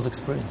or those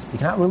experiences. You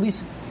cannot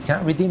release it. You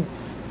cannot redeem it.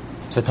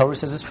 So Torah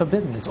says it's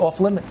forbidden. It's off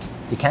limits.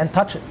 You can't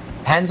touch it.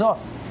 Hands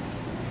off.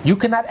 You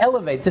cannot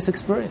elevate this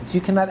experience. You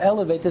cannot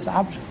elevate this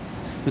object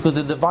because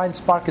the divine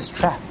spark is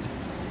trapped,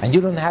 and you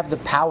don't have the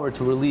power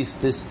to release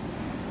this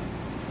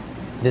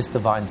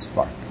divine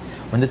spark.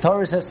 When the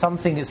Torah says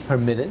something is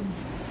permitted,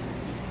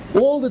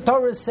 all the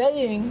Torah is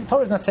saying, the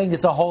Torah is not saying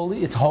it's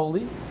holy, it's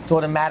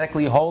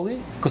automatically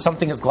holy, because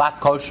something is glatt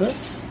kosher.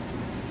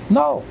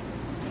 No.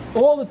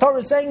 All the Torah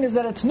is saying is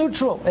that it's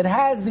neutral. It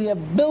has the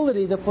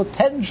ability, the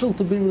potential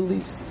to be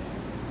released.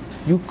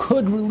 You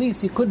could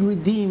release, you could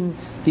redeem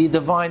the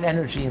divine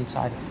energy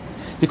inside it.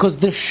 Because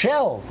the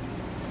shell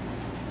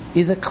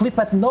is a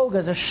klipat noga,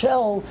 is a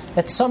shell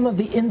that some of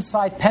the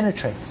inside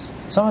penetrates.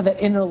 Some of that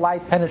inner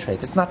light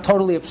penetrates. It's not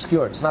totally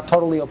obscure. It's not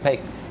totally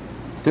opaque.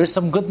 There's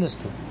some goodness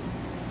to it.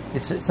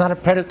 It's not a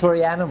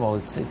predatory animal.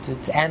 It's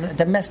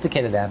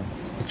domesticated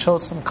animals. It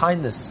shows some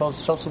kindness. It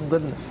shows some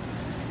goodness,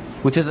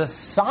 which is a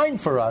sign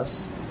for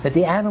us that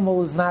the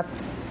animal is not,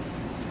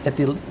 that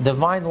the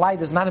divine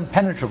light is not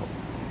impenetrable.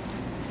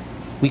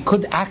 We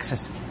could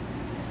access it.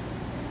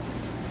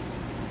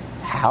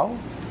 How?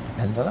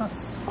 Depends on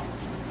us.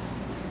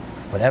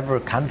 Whatever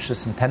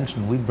conscious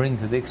intention we bring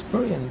to the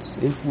experience,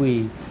 if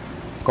we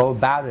go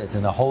about it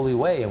in a holy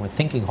way and we're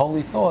thinking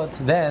holy thoughts,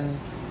 then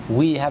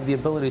we have the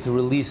ability to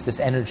release this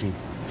energy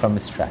from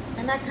its track.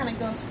 And that kind of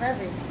goes for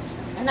everything.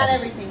 And not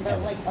everything, but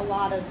like a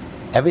lot of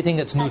everything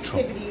that's neutral.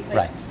 Activities, like,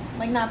 right.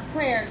 Like not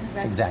prayer,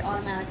 because that's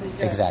automatically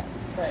good. Exactly.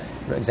 But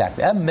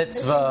exactly. A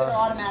mitzvah. There's things that are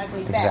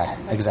automatically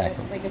bad.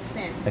 Exactly. Like a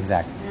sin.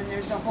 Exactly. And then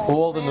there's a whole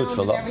all the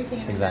neutral. And everything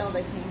in the middle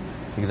that can.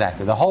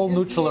 Exactly. The whole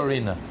neutral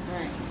arena.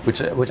 Right.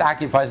 Which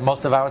occupies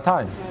most of our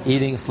time. Right.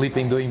 Eating,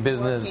 sleeping, doing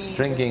business,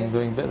 drinking,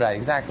 right,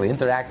 exactly.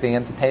 Interacting,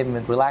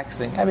 entertainment,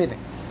 relaxing, everything.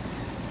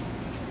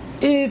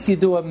 If you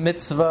do a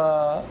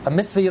mitzvah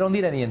you don't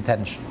need any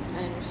intention.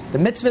 The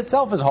mitzvah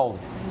itself is holy.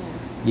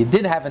 You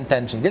did have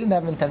intention, you didn't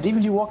have intention. Even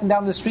if you're walking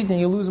down the street and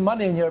you lose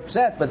money and you're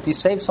upset, but you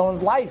saved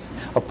someone's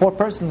life. A poor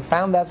person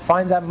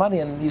finds that money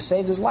and you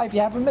saved his life,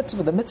 you have a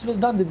mitzvah. The mitzvah is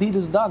done, the deed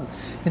is done.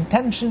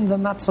 Intentions are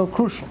not so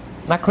crucial,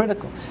 not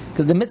critical.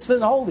 Because the mitzvah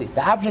is holy,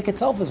 the object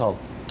itself is holy.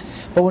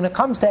 But when it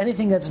comes to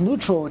anything that's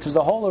neutral, which is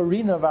the whole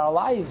arena of our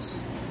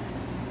lives,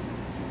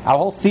 our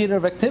whole theater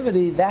of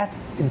activity, that's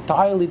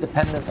entirely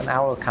dependent on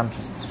our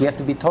consciousness. We have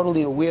to be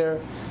totally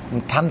aware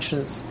and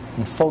conscious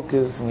and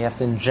focused, and we have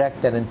to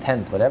inject that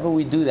intent. Whatever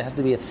we do, there has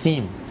to be a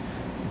theme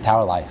to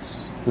our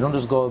lives. We don't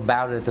just go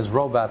about it as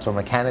robots or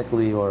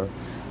mechanically, or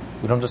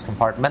we don't just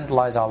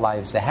compartmentalize our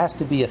lives. There has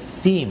to be a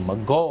theme, a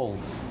goal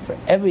for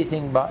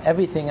everything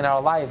in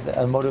our life,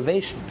 a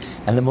motivation.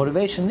 And the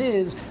motivation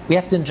is we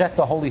have to inject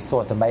a holy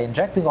thought. And by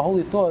injecting a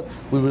holy thought,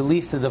 we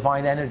release the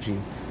divine energy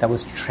that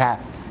was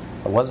trapped,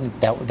 that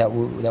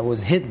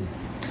was hidden,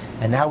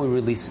 and now we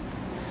release it.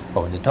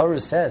 But when the Torah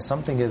says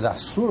something is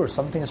asur,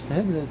 something is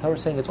prohibited, the Torah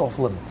is saying it's off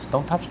limits.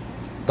 Don't touch it.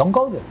 Don't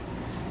go there.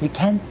 You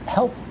can't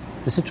help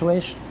the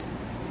situation.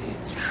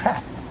 It's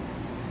trapped.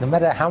 No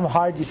matter how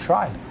hard you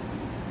try.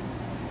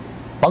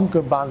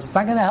 Bunker bombs, it's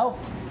not going to help.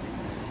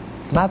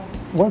 It's not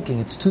working.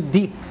 It's too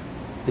deep.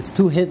 It's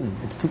too hidden.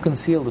 It's too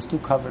concealed. It's too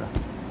covered up.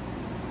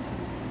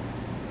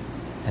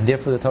 And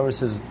therefore the Torah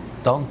says,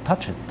 don't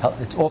touch it.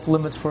 It's off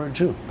limits for a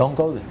Jew. Don't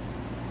go there.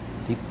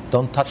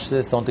 Don't touch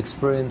this. Don't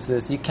experience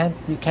this. You can't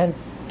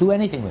do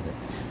anything with it.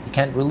 You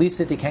can't release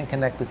it. You can't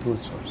connect it to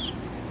its source.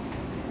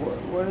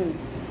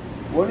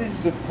 What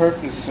is the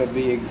purpose of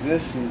the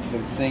existence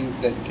of things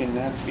that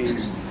cannot be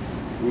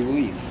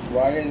released?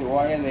 Why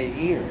are they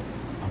here?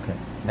 Okay,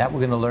 that we're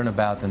going to learn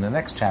about in the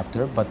next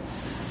chapter. But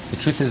the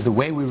truth is, the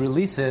way we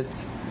release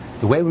it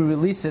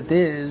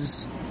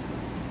is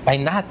by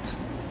not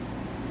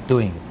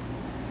doing it.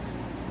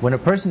 When a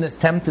person is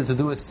tempted to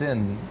do a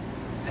sin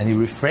and he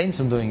refrains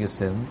from doing a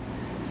sin,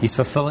 he's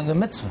fulfilling the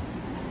mitzvah.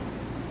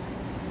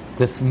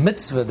 The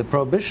mitzvah, the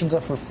prohibitions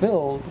are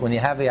fulfilled when you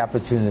have the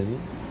opportunity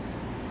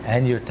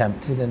and you're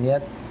tempted, and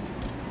yet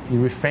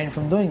you refrain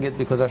from doing it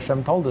because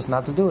Hashem told us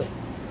not to do it.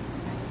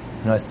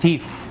 A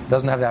thief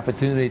doesn't have the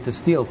opportunity to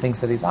steal, thinks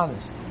that he's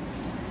honest.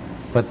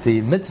 But the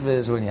mitzvah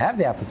is when you have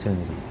the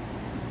opportunity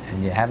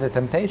and you have the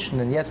temptation,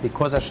 and yet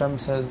because Hashem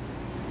says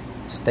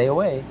stay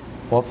away,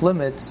 off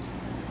limits,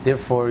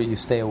 therefore you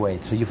stay away.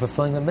 So you're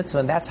fulfilling the mitzvah,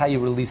 and that's how you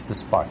release the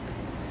spark.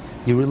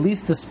 You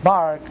release the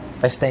spark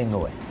by staying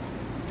away,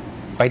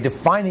 by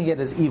defining it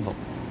as evil,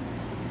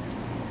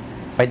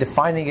 by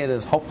defining it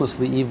as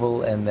hopelessly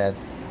evil, and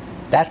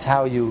that's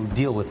how you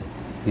deal with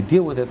it. You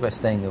deal with it by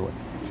staying away.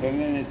 So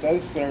then it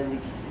does serve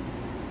its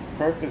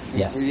purpose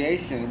in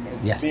creation.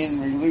 It's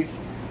being released.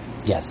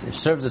 Yes, it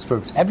serves its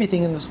purpose.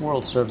 Everything in this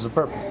world serves a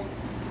purpose.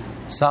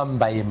 Some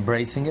by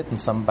embracing it, and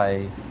some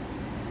by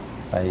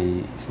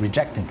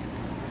rejecting it.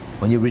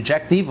 When you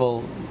reject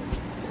evil,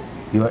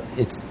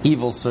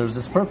 evil serves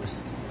its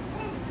purpose.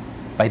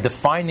 By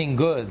defining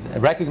good,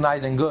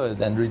 recognizing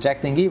good, and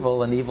rejecting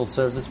evil, and evil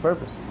serves its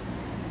purpose.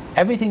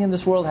 Everything in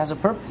this world has a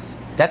purpose.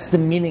 That's the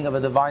meaning of a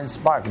divine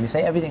spark. When you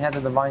say everything has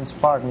a divine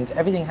spark, it means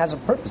everything has a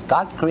purpose.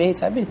 God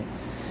creates everything.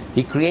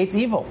 He creates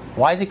evil.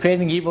 Why is He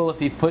creating evil if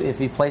He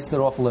placed it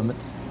off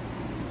limits?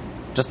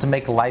 Just to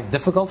make life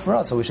difficult for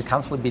us, so we should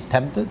constantly be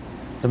tempted.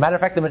 As a matter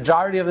of fact, the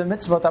majority of the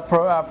mitzvot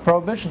are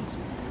prohibitions.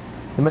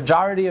 The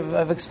majority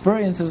of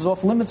experience is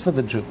off limits for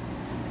the Jew.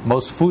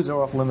 Most foods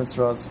are off limits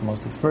to us,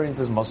 most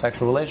experiences, most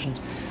sexual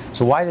relations.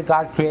 So why did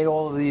God create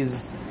all of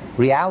these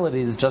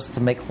realities just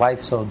to make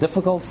life so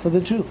difficult for the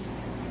Jew?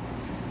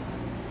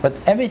 But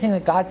everything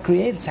that God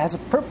creates has a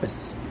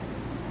purpose.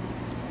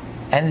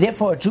 And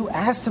therefore a Jew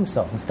asks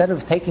himself, instead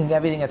of taking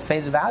everything at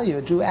face value,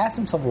 a Jew asks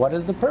himself, what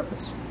is the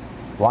purpose?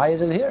 Why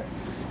is it here?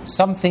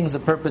 Some things the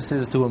purpose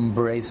is to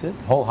embrace it,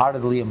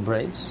 wholeheartedly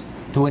embrace,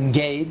 to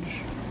engage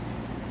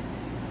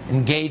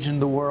in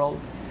the world,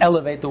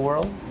 elevate the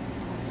world.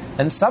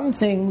 And some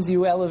things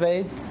you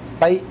elevate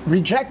by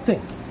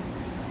rejecting,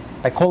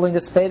 by calling a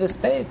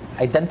spade,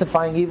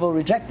 identifying evil,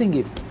 rejecting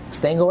evil,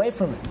 staying away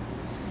from it.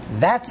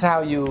 That's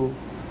how you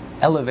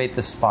elevate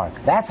the spark.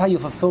 That's how you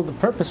fulfill the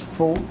purpose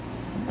for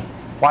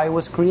why it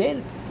was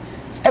created.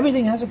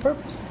 Everything has a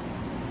purpose.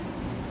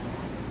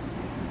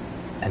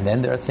 And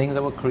then there are things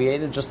that were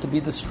created just to be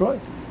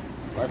destroyed.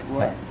 Like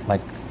what?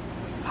 Like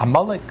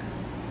Amalek,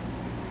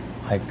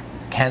 like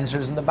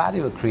cancers in the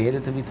body were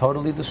created to be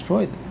totally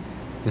destroyed.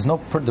 There's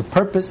no the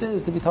purpose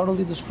is to be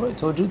totally destroyed.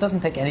 So a Jew doesn't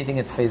take anything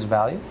at face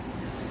value.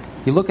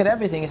 You look at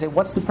everything and say,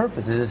 what's the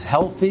purpose? Is this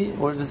healthy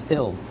or is this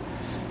ill?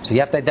 So you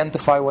have to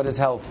identify what is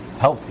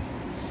healthy.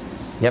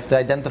 You have to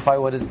identify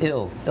what is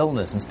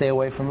illness, and stay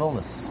away from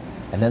illness.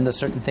 And then there's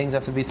certain things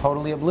have to be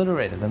totally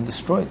obliterated and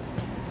destroyed.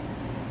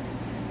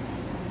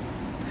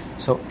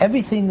 So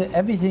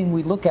everything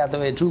we look at, the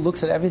way a Jew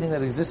looks at everything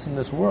that exists in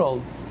this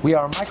world, we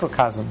are a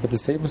microcosm, but the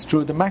same is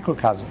true of the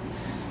macrocosm.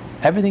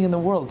 Everything in the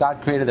world,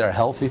 God created, there are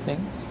healthy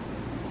things,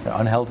 there are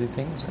unhealthy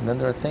things, and then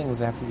there are things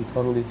that have to be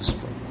totally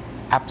destroyed.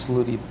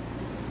 Absolute evil.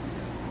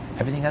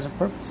 Everything has a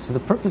purpose. So the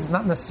purpose is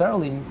not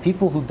necessarily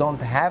people who don't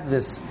have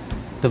this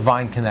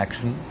divine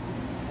connection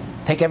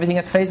take everything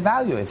at face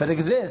value. If it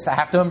exists, I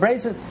have to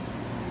embrace it.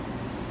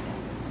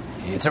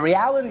 It's a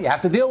reality. I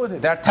have to deal with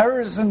it. There are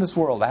terrorists in this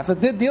world. I have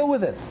to deal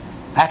with it.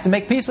 I have to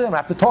make peace with them. I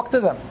have to talk to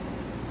them.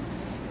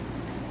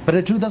 But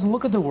a Jew doesn't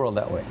look at the world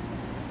that way.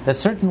 There's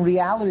certain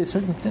realities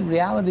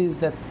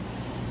that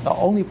the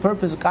only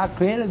purpose God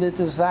created it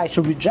is I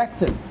should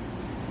reject it.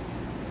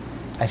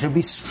 I should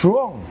be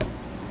strong.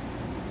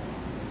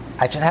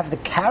 I should have the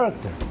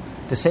character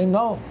to say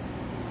no.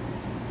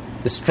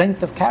 The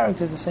strength of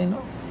character to say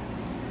no.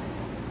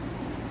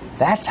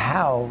 That's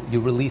how you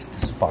release the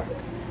spark.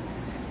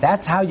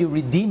 That's how you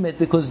redeem it,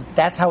 because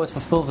that's how it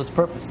fulfills its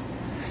purpose.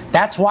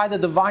 That's why the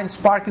divine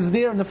spark is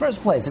there in the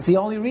first place. It's the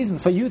only reason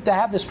for you to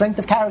have the strength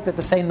of character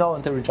to say no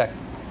and to reject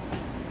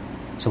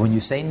it. So when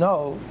you say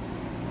no,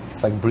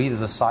 it's like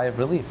breathes a sigh of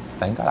relief.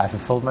 Thank God, I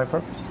fulfilled my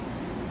purpose.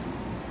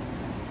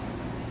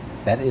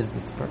 That is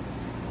its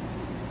purpose.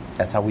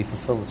 That's how we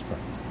fulfill its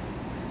purpose.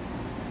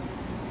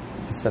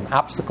 It's an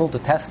obstacle to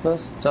test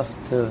us,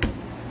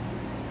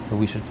 so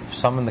we should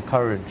summon the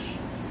courage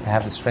to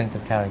have the strength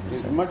of character.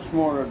 There's much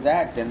more of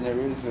that than there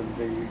is of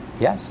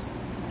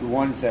the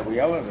ones that we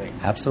elevate.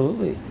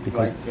 Absolutely. It's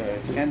because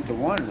like 10 to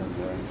 1 of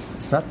those.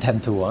 It's not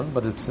 10 to 1,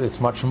 but it's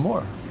much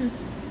more.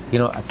 You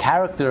know, a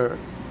character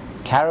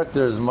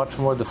is much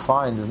more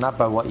defined. It's not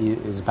by what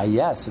you is by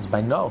yes, it's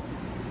by no.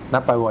 It's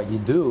not by what you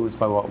do, it's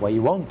by what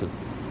you won't do.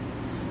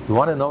 You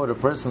want to know what a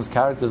person's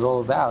character is all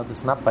about,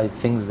 it's not by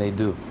things they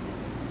do,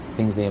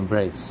 things they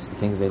embrace,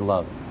 things they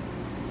love.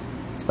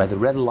 It's by the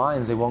red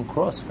lines they won't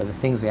cross, by the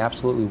things they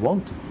absolutely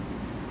won't do.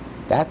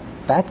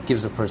 That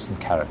gives a person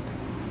character.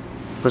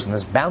 A person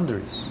has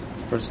boundaries.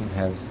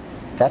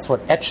 That's what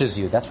etches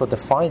you, that's what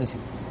defines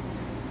you.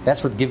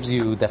 That's what gives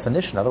you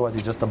definition. Otherwise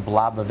you're just a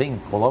blob of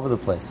ink all over the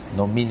place.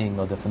 No meaning,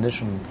 no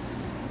definition,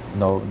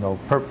 no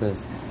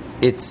purpose.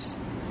 It's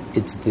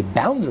the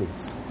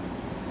boundaries.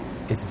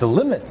 It's the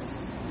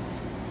limits.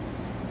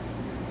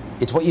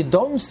 It's what you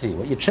don't see,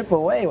 what you chip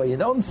away, what you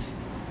don't see.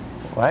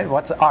 Right?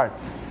 What's art?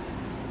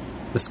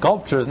 The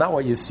sculpture is not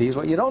what you see, it's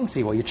what you don't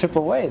see, what you chip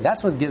away.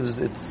 That's what gives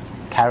its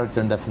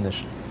character and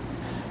definition.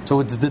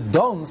 So it's the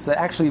don'ts that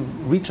actually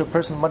reach a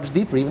person much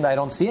deeper. Even though I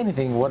don't see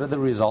anything, what are the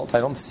results?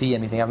 I don't see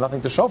anything, I have nothing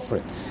to show for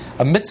it.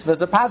 A mitzvah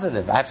is a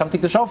positive. I have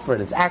something to show for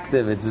it. It's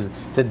active, it's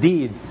a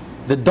deed.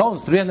 The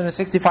don'ts,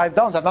 365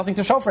 don'ts, I have nothing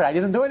to show for it. I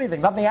didn't do anything,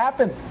 nothing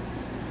happened.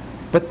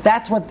 But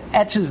that's what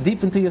etches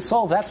deep into your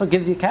soul. That's what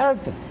gives you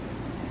character.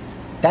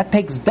 That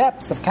takes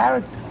depth of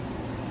character.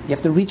 You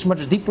have to reach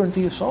much deeper into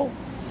your soul.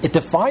 It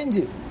defines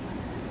you.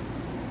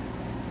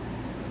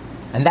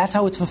 And that's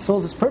how it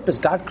fulfills its purpose.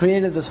 God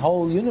created this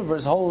whole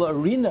universe, whole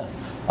arena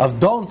of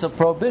don'ts, of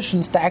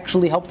prohibitions to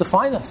actually help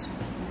define us.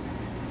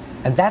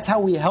 And that's how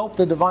we help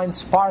the divine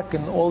spark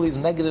in all these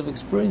negative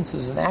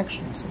experiences and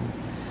actions.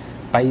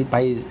 And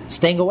by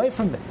staying away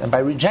from it and by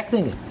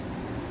rejecting it.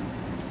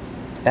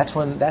 That's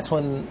when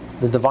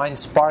the divine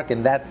spark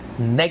and that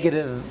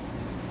negative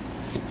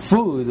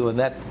food, or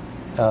that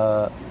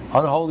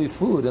unholy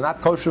food, or not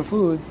kosher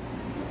food,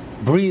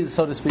 breathes,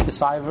 so to speak, a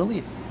sigh of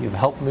relief. You've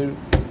helped me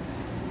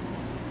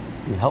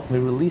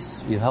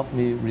release, you've helped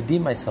me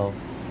redeem myself.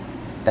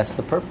 That's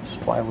the purpose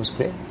why I was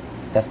created.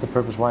 That's the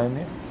purpose why I'm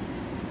here.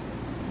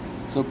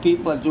 So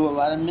people that do a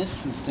lot of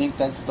mitzvahs think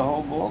that's the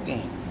whole ball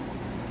game.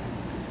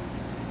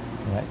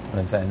 Right,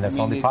 and that's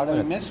only part of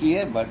it. Mitzvah,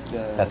 yeah, but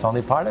that's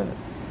only part of it.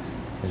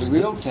 The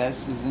real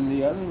test is in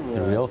the other world.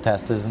 The real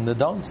test is in the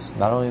don'ts,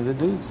 not only the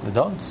do's, the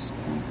don'ts.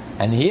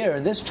 And here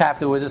in this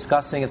chapter we're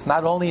discussing it's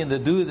not only in the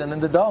do's and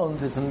in the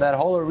don'ts, it's in that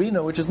whole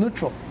arena which is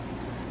neutral.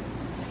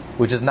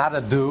 Which is not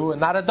a do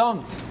and not a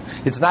don't.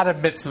 It's not a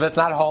mitzvah, it's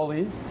not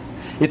holy.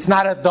 It's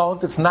not a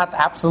don't, it's not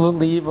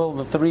absolutely evil,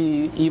 the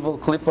three evil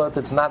klippot,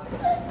 it's not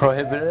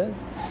prohibited.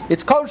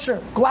 It's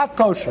kosher, glad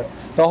kosher.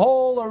 The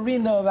whole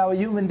arena of our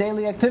human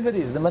daily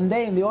activities, the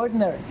mundane, the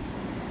ordinary.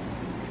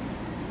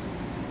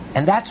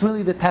 And that's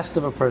really the test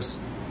of a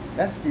person.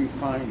 That's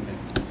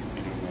refinement.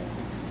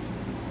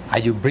 Are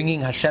you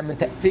bringing Hashem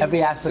into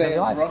every aspect of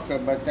your life?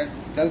 Bracha, but that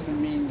doesn't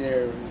mean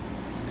they're...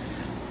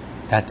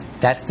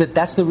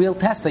 That's the real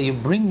test. Are you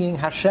bringing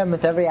Hashem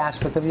into every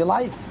aspect of your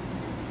life?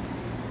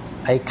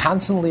 Are you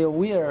constantly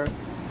aware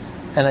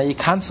and are you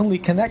constantly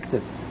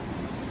connected?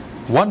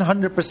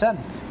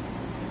 100%.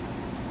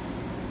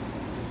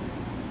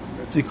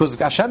 Because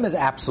Hashem is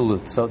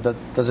absolute. So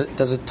does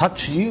it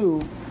touch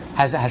you?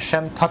 Has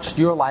Hashem touched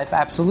your life?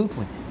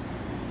 Absolutely.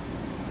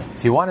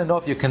 If you want to know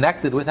if you're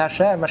connected with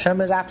Hashem,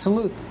 Hashem is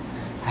absolute.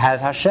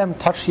 Has Hashem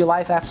touched your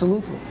life?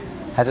 Absolutely.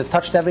 Has it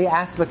touched every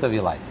aspect of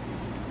your life?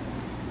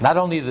 Not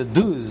only the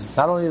do's,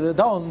 not only the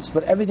don'ts,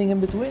 but everything in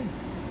between.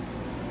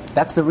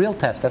 That's the real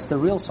test. That's the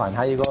real sign.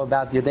 How you go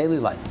about your daily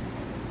life.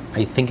 Are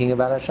you thinking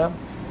about Hashem?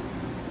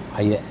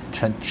 Are you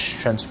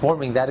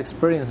transforming that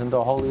experience into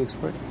a holy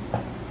experience?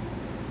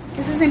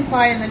 This is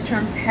implied in the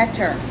terms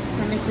heter,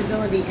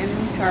 permissibility, and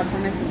mutar,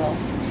 permissible.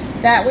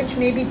 That which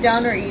may be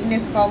done or eaten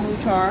is called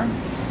mutar,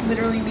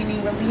 literally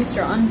meaning released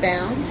or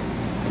unbound.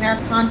 In our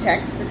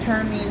context, the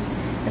term means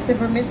that the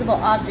permissible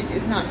object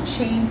is not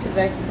chained to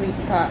the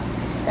klipa.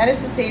 That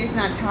is to say, it is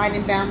not tied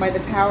and bound by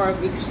the power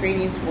of the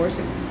extraneous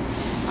forces,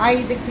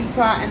 i.e. the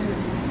klipa and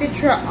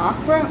sitra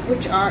akra,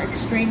 which are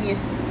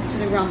extraneous to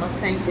the realm of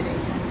sanctity,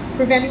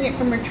 preventing it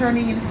from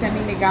returning and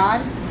ascending to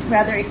God.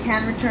 Rather, it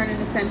can return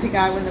and ascend to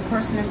God when the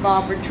person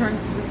involved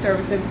returns to the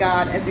service of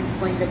God, as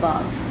explained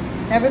above.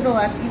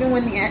 Nevertheless, even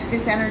when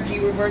this energy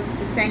reverts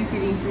to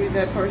sanctity through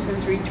the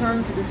person's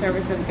return to the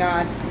service of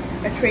God,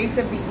 a trace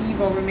of the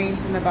evil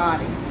remains in the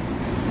body.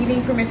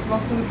 Eating permissible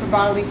food for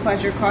bodily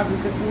pleasure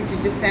causes the food to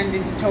descend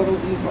into total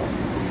evil.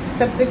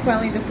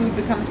 Subsequently, the food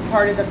becomes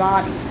part of the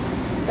body.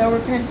 Though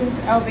repentance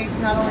elevates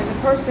not only the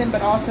person,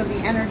 but also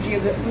the energy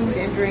of the food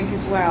and drink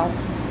as well,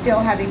 still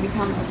having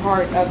become a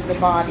part of the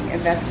body, a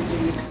vestige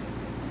of evil.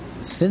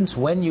 Since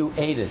when you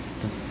ate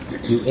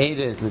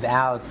it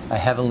without a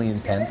heavenly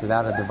intent,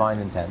 without a divine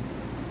intent.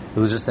 It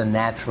was just a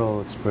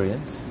natural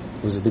experience.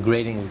 It was a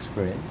degrading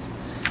experience.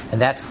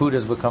 And that food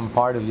has become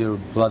part of your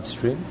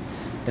bloodstream.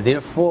 And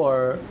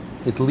therefore,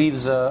 it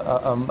leaves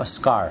a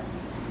scar.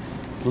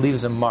 It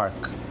leaves a mark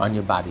on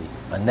your body,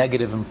 a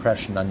negative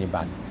impression on your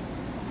body.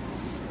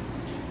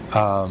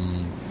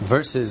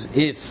 Versus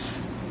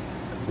if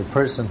the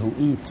person who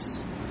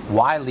eats,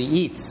 while he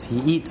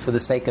eats for the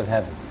sake of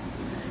heaven,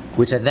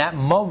 which at that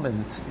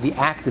moment, the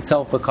act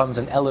itself becomes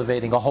a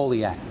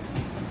holy act,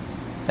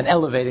 an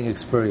elevating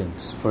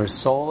experience for his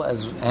soul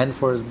and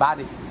for his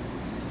body.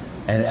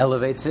 And it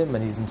elevates him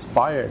and he's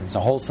inspired. It's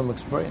a wholesome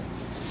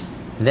experience.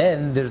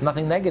 Then there's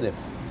nothing negative.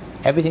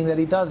 Everything that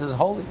he does is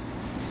holy.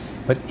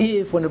 But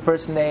if when a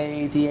person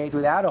ate, he ate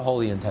without a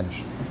holy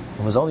intention,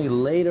 it was only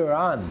later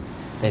on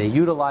that he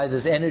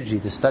utilizes energy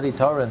to study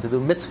Torah and to do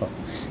mitzvah,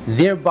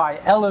 thereby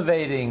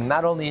elevating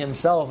not only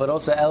himself, but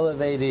also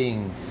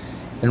elevating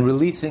and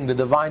releasing the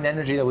divine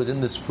energy that was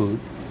in this food.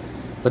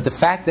 But the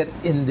fact that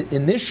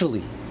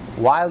initially,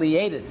 while he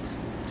ate it,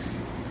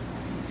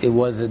 it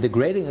was a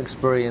degrading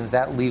experience,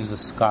 that leaves a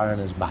scar in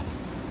his body.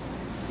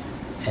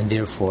 And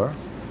therefore,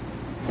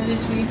 for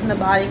this reason, the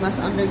body must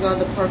undergo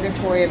the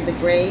purgatory of the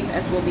grave,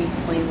 as will be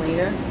explained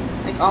later.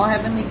 Like all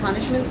heavenly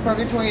punishments,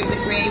 purgatory of the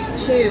grave,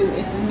 too,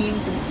 is a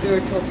means of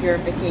spiritual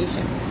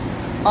purification.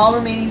 All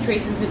remaining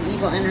traces of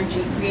evil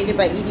energy created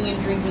by eating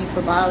and drinking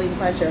for bodily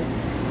pleasure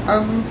are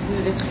removed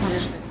through this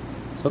punishment.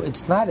 So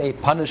it's not a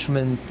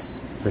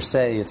punishment per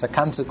se, it's a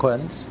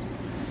consequence,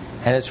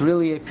 and it's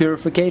really a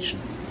purification.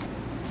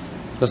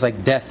 Just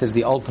like death is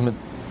the ultimate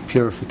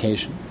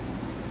purification,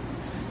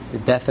 the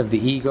death of the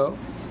ego,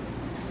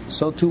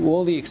 so too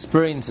all the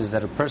experiences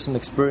that a person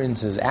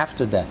experiences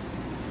after death,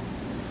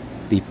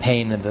 the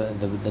pain that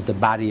the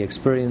body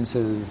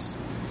experiences,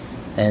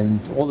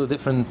 and all the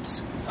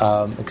different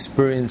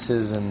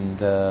experiences and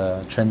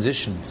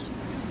transitions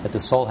that the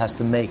soul has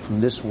to make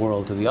from this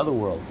world to the other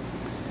world,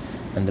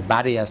 and the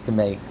body has to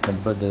make,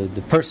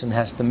 the person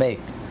has to make,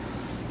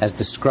 as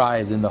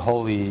described in the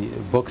holy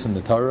books in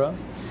the Torah.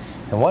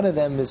 And one of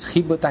them is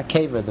chibut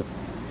hakeva, the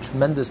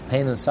tremendous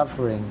pain and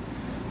suffering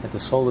that the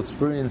soul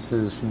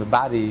experiences from the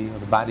body.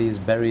 The body is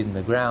buried in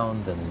the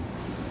ground,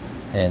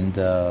 and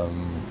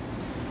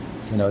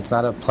it's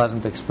not a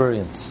pleasant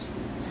experience.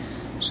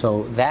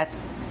 So that's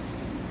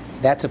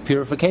a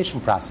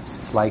purification process.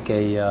 It's like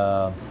you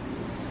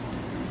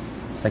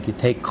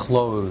take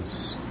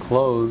clothes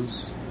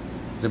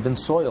that have been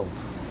soiled.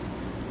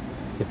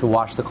 You have to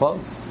wash the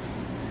clothes.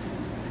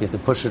 So you have to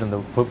put it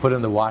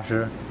in the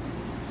washer.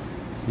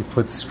 You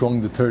put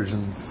strong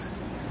detergents.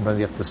 So Sometimes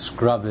you have to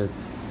scrub it,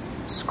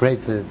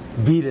 scrape it,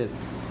 beat it.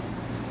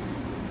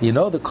 You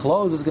know the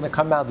clothes is going to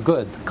come out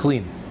good,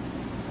 clean.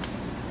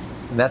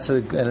 And that's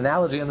an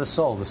analogy in the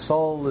soul. The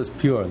soul is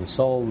pure. The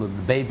soul, the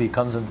baby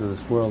comes into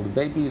this world. The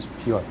baby is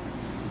pure.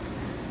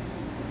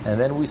 And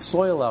then we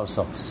soil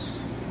ourselves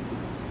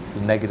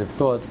through negative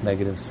thoughts,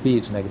 negative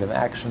speech, negative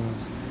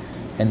actions.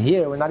 And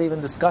here we're not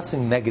even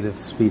discussing negative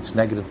speech,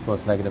 negative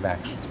thoughts, negative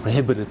actions,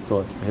 prohibited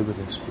thoughts,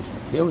 prohibited speech.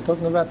 Here we're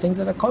talking about things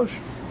that are kosher,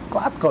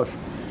 glad kosher.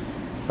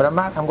 But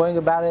I'm going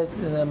about it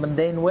in a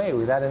mundane way,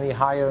 without any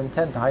higher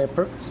intent, higher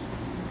purpose,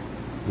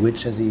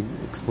 which, as he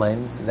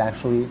explains, is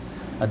actually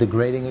a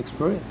degrading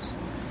experience,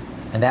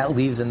 and that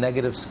leaves a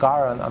negative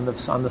scar on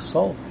the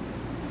soul.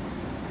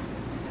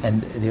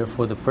 And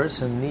therefore, the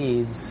person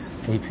needs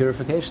a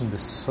purification.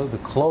 The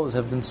clothes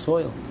have been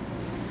soiled,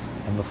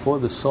 and before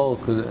the soul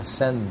could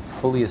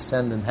fully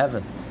ascend in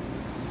heaven,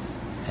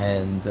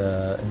 and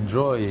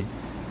enjoy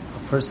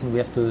a person, we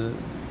have to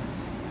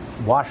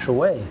wash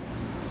away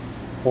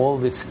all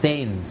the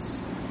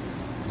stains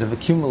that have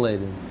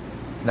accumulated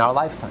in our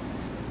lifetime.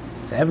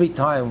 So every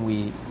time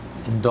we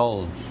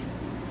indulge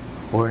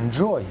or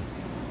enjoy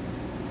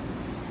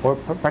or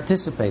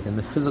participate in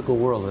the physical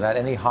world without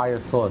any higher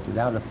thought,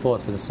 without a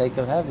thought for the sake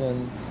of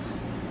heaven,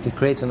 it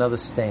creates another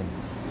stain.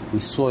 We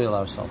soil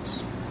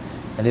ourselves.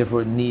 And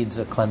therefore it needs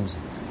a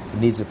cleansing. It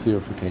needs a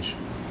purification.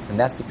 And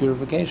that's the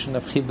purification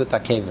of Chibut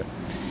HaKever.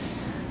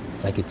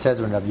 Like it says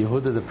when Rabbi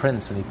Yehuda the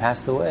prince, when he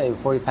passed away,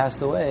 before he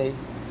passed away,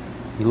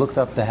 he looked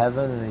up to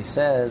heaven and he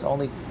says,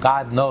 only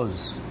God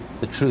knows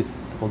the truth.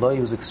 Although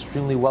he was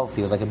extremely wealthy,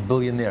 he was like a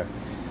billionaire.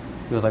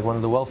 He was like one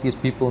of the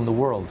wealthiest people in the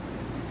world.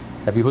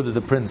 Rabbi Yehuda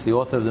the prince, the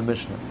author of the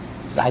Mishnah,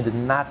 says, I did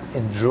not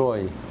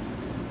enjoy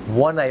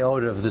one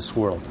iota of this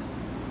world.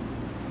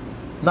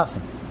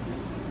 Nothing.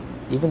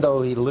 Even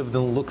though he lived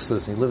in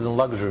luxus, he lived in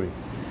luxury.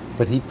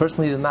 But he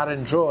personally did not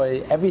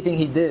enjoy, everything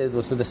he did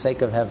was for the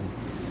sake of heaven.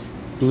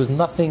 There was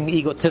nothing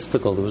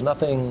egotistical, there was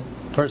nothing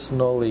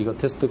personal,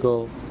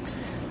 egotistical.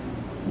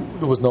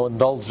 There was no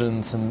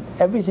indulgence, and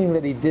everything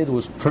that he did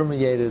was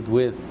permeated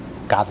with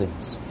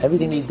godliness.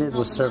 Everything he did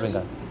was serving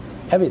God.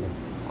 Everything,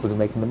 including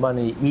making the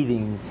money,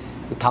 eating.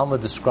 The Talmud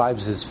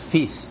describes his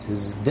feast,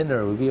 his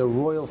dinner would be a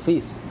royal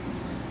feast.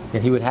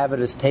 And he would have at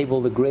his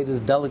table the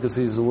greatest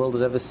delicacies the world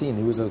has ever seen.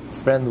 He was a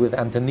friend with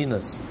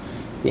Antoninus,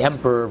 the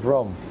emperor of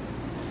Rome.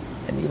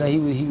 And he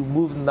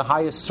moved in the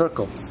highest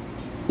circles.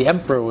 The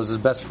emperor was his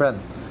best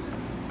friend.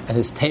 And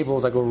his table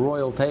was like a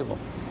royal table.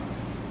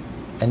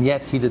 And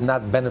yet he did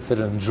not benefit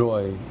and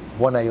enjoy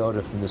one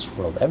iota from this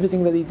world.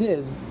 Everything that he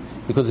did,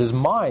 because his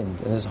mind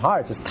and his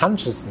heart, his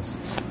consciousness,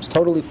 was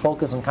totally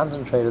focused and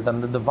concentrated on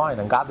the divine,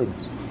 on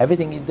godliness.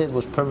 Everything he did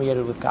was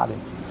permeated with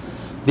godliness.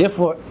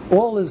 Therefore,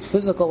 all his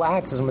physical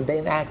acts, his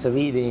mundane acts of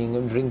eating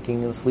and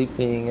drinking and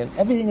sleeping, and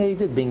everything that he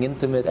did, being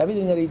intimate,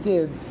 everything that he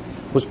did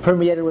was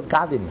permeated with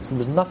godliness. It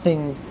was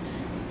nothing,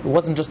 it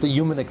wasn't just a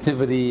human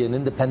activity, an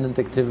independent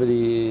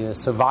activity, a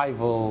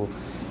survival.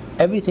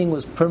 Everything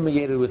was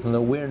permeated with an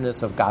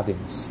awareness of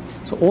godliness.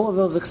 So all of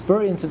those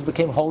experiences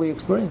became holy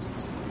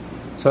experiences.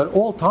 So at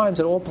all times,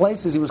 at all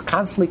places, he was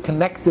constantly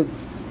connected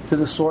to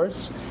the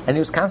source, and he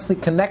was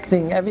constantly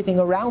connecting everything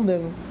around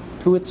him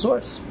to its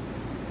source.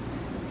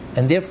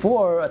 And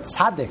therefore, a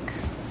tzaddik,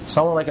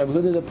 someone like Rabbi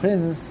Yehuda the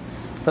prince,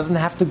 doesn't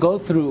have to go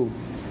through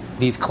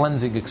these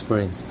cleansing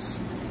experiences,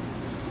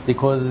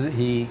 because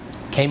he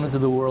came into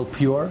the world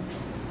pure,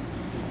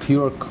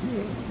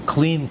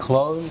 clean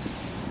clothes,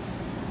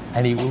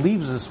 and he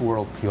leaves this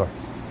world pure.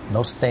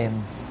 No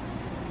stains.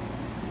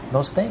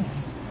 No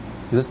stains.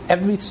 Because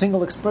every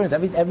single experience,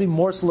 every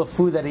morsel of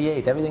food that he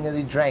ate, everything that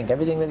he drank,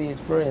 everything that he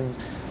experienced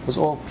was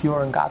all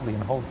pure and godly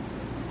and holy.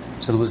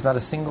 So there was not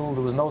a single,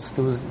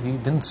 he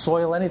didn't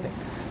soil anything.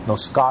 No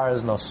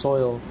scars, no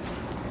soil,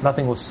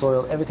 nothing was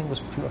soiled, everything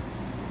was pure.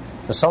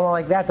 So someone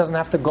like that doesn't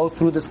have to go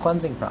through this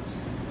cleansing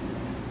process.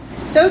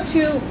 So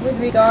too with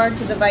regard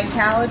to the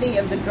vitality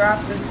of the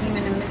drops of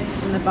semen emitted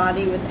from the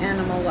body with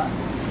animal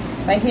lust.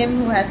 By him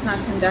who has not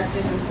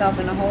conducted himself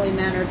in a holy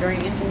manner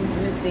during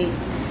intimacy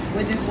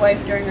with his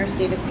wife during her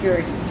state of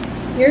purity.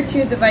 Here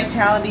too the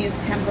vitality is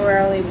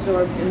temporarily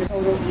absorbed in the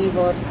total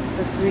evil of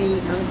the three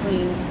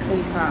unclean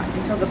klipot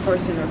until the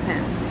person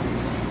repents.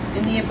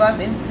 In the above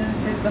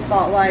instances the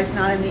fault lies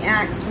not in the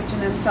acts, which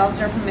in themselves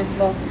are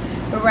permissible,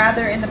 but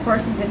rather in the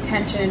person's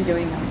intention in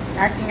doing them,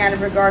 acting out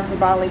of regard for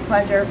bodily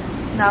pleasure,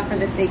 not for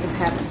the sake of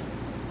heaven.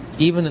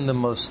 Even in the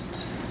most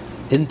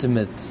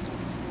intimate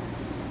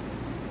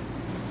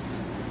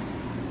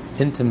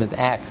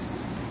act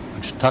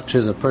which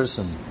touches a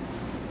person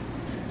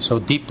so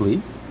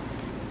deeply,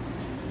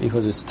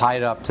 because it's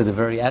tied up to the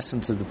very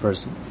essence of the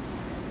person.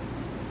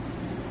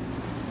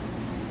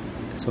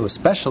 So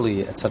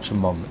especially at such a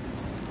moment,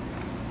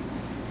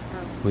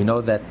 we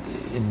know that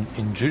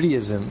in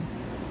Judaism,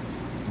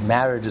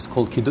 marriage is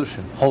called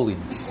kiddushin,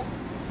 holiness.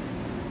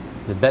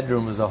 The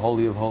bedroom is the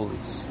holy of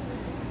holies.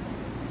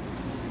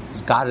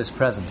 It's God is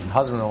present. When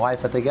husband and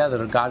wife are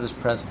together, God is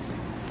present.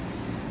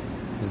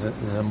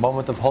 There's a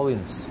moment of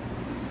holiness.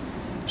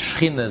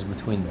 Shekhinah is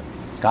between them.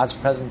 God's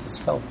presence is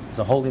felt. It's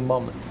a holy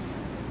moment.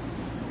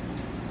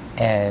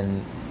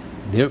 And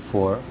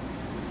therefore,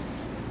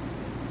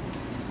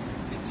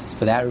 it's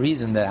for that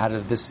reason that out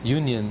of this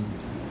union,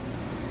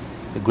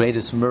 the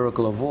greatest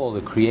miracle of all,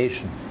 the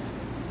creation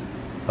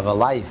of a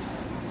life,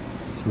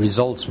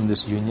 results from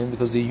this union,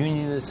 because the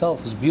union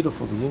itself is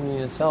beautiful. The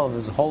union itself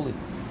is holy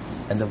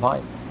and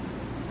divine.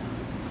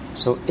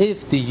 So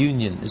if the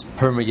union is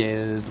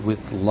permeated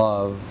with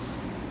love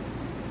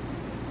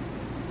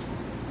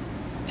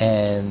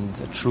and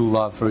a true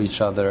love for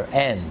each other,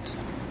 and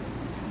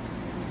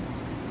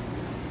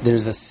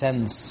there's a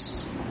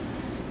sense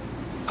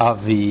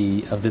of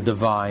the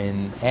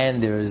divine,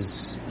 and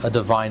there's a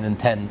divine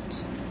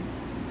intent,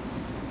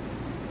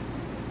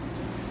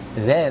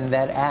 then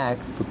that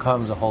act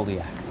becomes a holy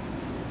act.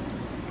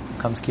 It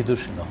becomes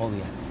Kiddushin, a holy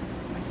act.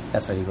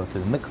 That's why you go to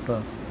the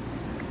mikveh.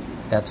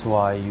 That's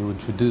why you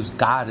introduce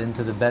God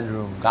into the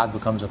bedroom. God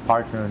becomes a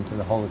partner into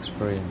the whole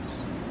experience.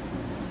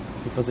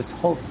 Because it's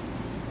holy.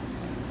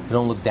 You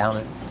don't look down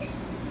at it.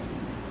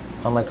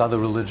 Unlike other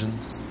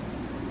religions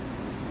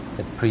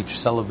that preach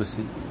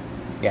celibacy,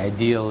 the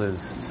ideal is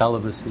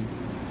celibacy.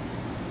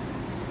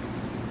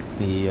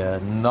 The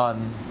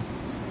nun,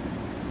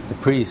 the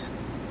priest,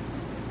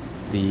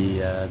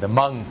 the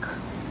monk.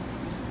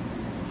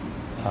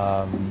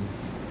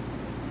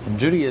 In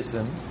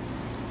Judaism,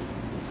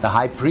 the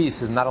high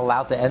priest is not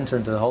allowed to enter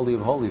into the Holy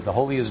of Holies. The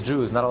holiest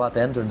Jew is not allowed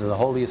to enter into the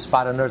holiest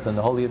spot on earth and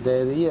the holiest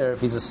day of the year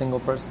if he's a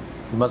single person.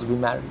 He must be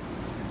married.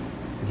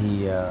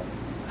 The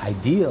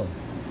ideal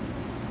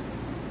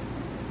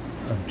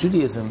of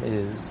Judaism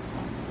is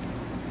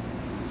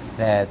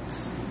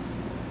that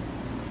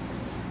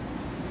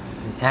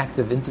an act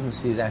of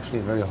intimacy is actually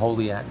a very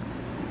holy act.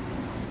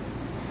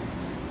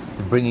 It's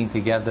the bringing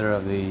together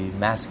of the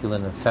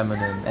masculine and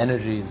feminine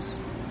energies,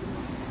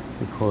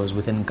 because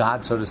within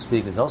God, so to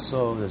speak, there's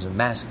a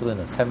masculine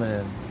and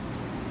feminine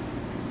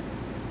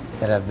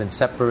that have been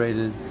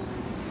separated,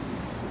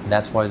 and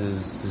that's why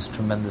there's this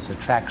tremendous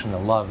attraction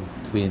and love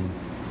between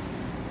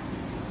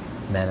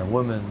man and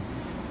woman.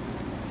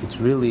 It's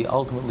really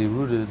ultimately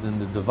rooted in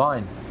the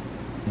divine,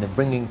 in the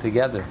bringing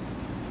together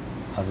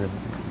of the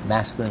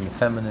masculine and the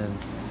feminine.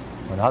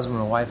 When husband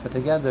and wife are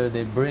together,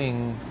 they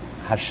bring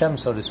Hashem,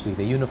 so to speak.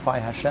 They unify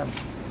Hashem.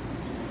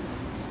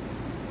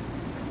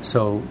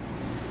 So,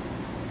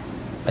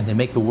 and they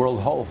make the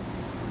world whole.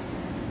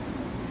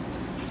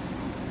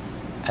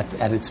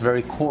 At its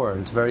very core,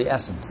 its very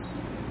essence.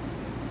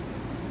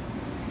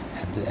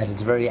 At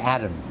its very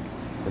atom,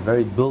 the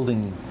very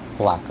building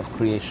block of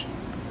creation.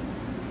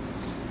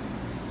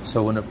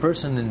 So when a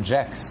person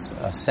injects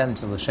a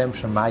sense of L'Shem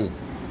Shamayim,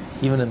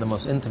 even in the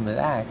most intimate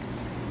act,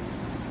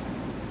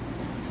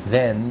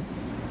 then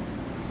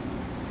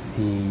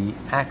the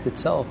act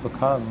itself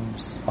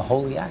becomes a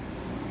holy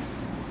act,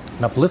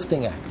 an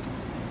uplifting act.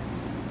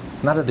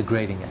 It's not a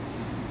degrading act.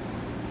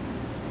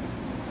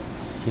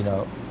 You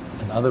know,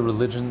 in other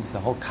religions, the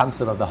whole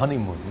concept of the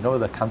honeymoon, you know where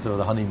the concept of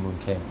the honeymoon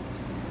came?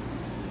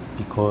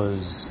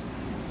 Because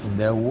in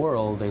their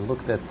world, they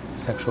looked at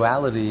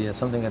sexuality as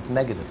something that's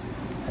negative,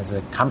 as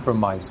a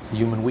compromise to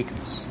human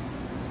weakness.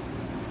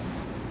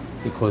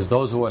 Because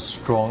those who are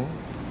strong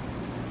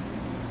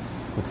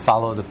would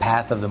follow the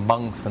path of the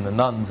monks and the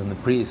nuns and the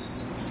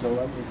priests.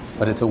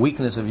 But it's a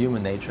weakness of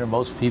human nature.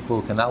 Most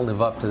people cannot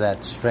live up to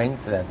that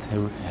strength, that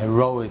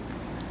heroic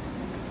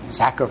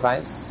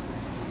sacrifice,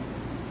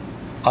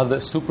 other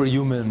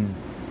superhuman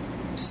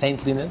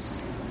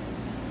saintliness.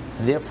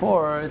 And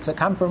therefore, it's a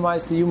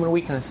compromise to human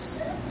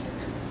weakness.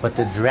 But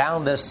to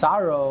drown their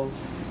sorrow,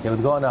 they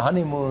would go on a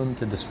honeymoon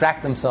to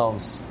distract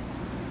themselves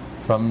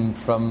from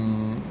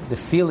the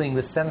feeling,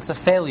 the sense of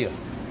failure.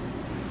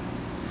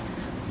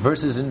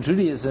 Versus in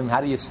Judaism,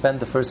 how do you spend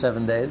the first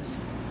 7 days?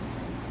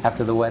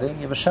 After the wedding,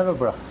 you have a Sheva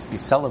Brachos. You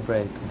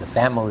celebrate with the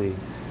family.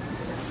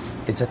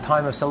 It's a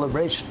time of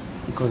celebration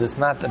because it's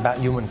not about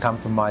human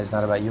compromise,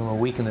 not about human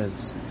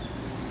weakness.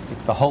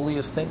 It's the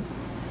holiest thing.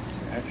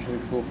 Actually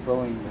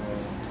fulfilling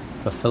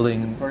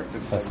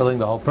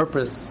the whole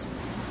purpose.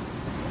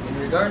 In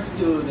regards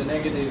to the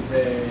negative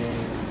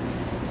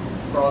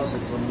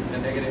process and the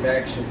negative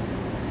actions,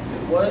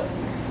 what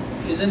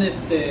isn't it?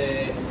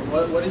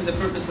 What is the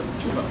purpose of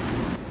tshuva?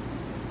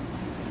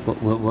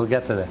 We'll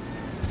get to that.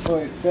 So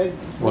it said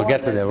we'll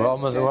get to there. We're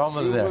almost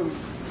there.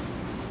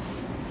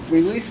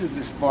 Releases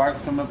the spark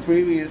from a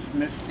previous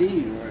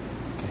misdeed.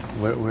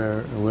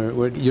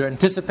 You're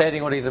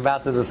anticipating what he's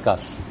about to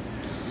discuss.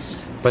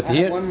 But I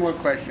here, have one more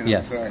question.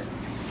 Yes. I'm sorry.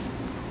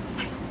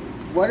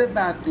 What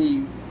about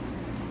the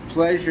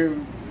pleasure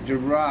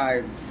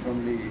derived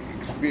from the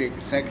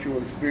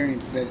sexual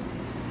experience that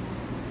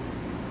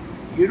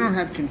you don't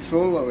have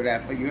control over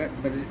that, but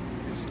it's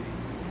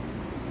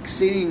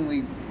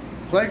exceedingly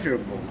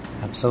pleasurable?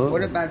 Absolutely.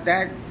 What about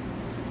that?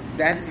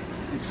 That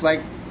it's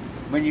like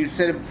when you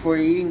said it before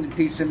eating the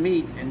piece of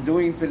meat and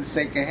doing it for the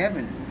sake of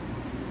heaven.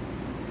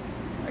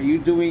 Are you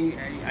doing?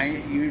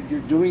 You're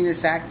doing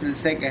this act for the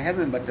sake of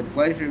heaven, but the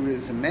pleasure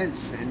is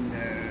immense. And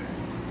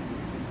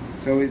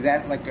so is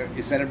that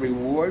a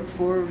reward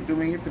for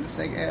doing it for the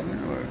sake of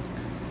heaven, or?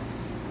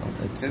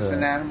 It's just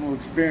an animal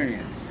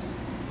experience.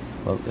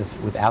 Well, if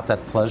without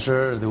that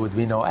pleasure, there would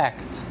be no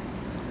act.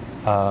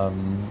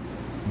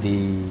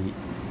 The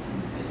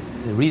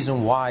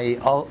reason why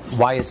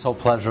it's so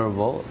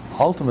pleasurable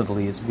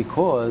ultimately is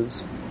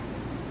because,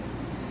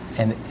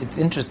 and it's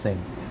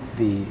interesting,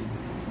 the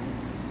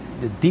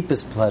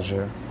deepest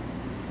pleasure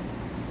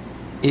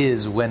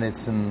is when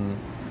it's in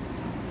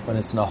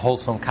a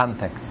wholesome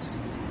context,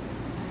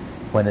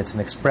 when it's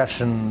an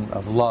expression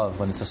of love,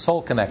 when it's a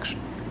soul connection,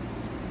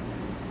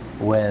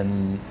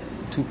 when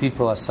two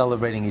people are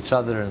celebrating each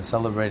other and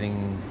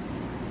celebrating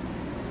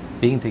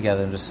being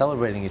together and just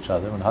celebrating each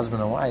other, when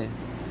husband and wife,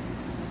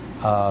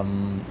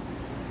 and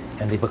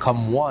they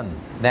become one.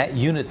 That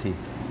unity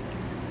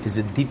is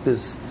the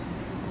deepest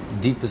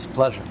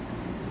pleasure.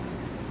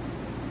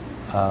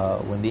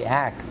 When the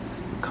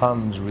act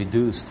becomes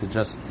reduced to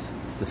just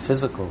the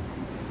physical,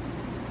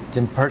 it's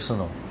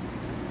impersonal,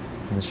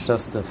 and it's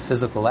just a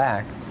physical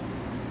act,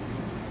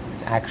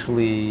 it's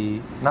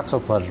actually not so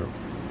pleasurable.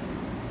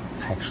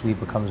 Actually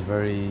people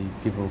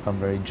become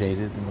very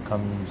jaded and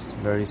becomes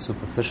very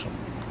superficial.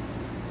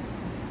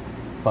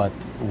 But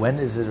when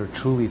is it a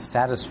truly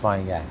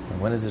satisfying act? And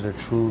when is it a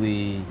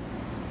truly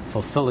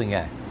fulfilling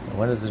act? And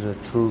when is it a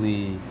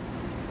truly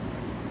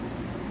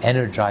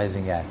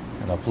energizing act,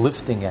 an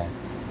uplifting act?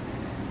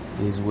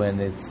 Is when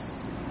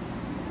it's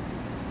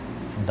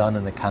done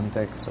in the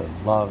context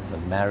of love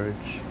and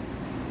marriage.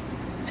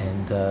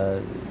 And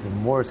the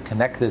more it's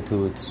connected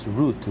to its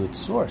root, to its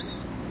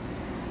source,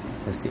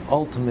 it's the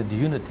ultimate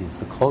unity. It's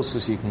the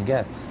closest you can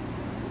get.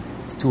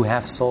 It's two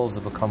half souls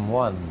that become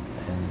one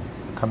and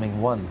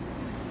becoming one.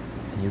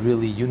 And you're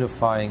really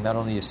unifying not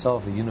only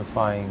yourself, you're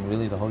unifying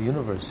really the whole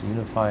universe. You're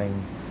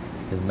unifying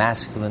the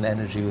masculine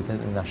energy within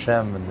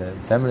Hashem and the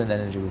feminine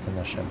energy within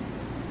Hashem.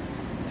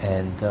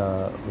 And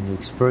when you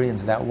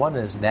experience that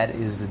oneness, that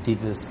is the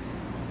deepest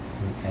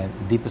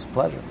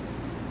pleasure.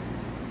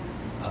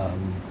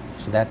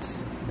 So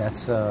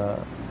that's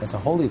a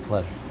holy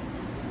pleasure.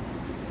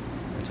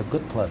 It's a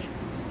good pleasure.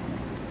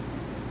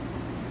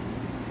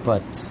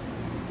 But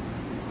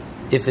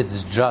if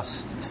it's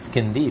just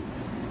skin deep,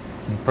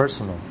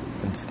 impersonal,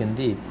 and skin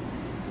deep,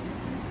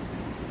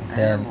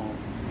 then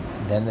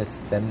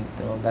that's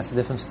the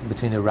difference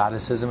between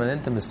eroticism and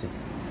intimacy.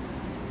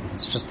 If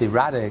it's just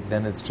erotic,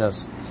 then it's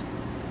just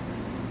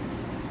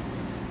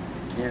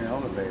can't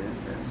elevate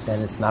it.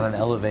 Then it's not an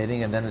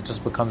elevating, and then it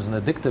just becomes an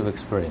addictive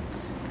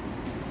experience.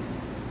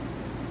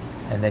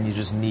 And then you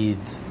just need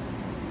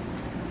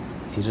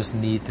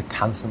to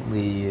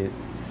constantly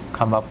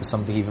come up with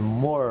something even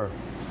more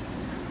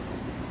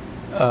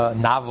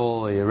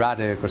novel, or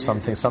erotic, or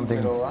something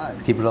to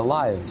keep it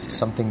alive,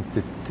 something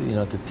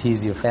to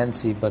tease your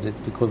fancy, but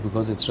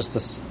because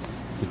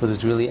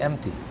it's really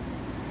empty.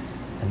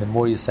 And the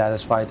more you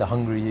satisfy it, the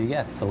hungrier you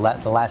get. The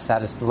less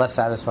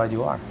satisfied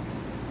you are.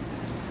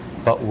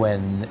 But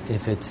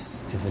if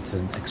it's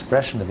an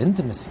expression of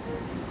intimacy,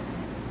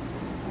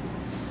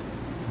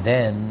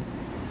 then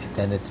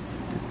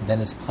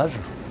it's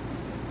pleasure.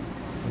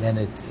 Then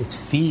it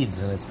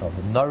feeds in itself,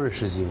 it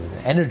nourishes you,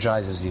 it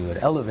energizes you, it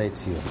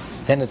elevates you.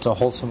 Then it's a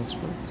wholesome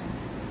experience.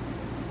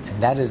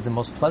 And that is the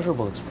most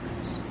pleasurable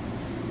experience.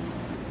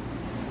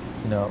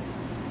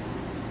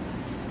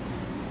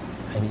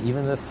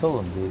 Even the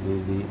film,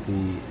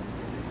 the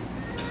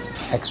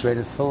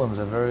X-rated films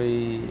are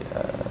very,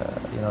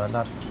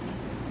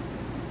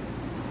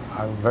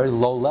 are very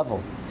low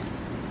level.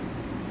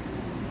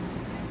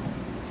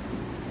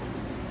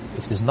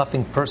 If there's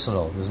nothing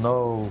personal,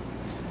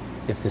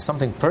 if there's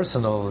something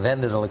personal,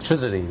 then there's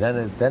electricity.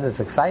 Then it's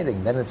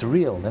exciting. Then it's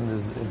real.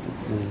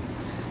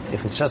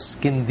 If it's just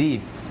skin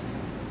deep,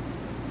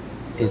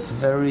 it's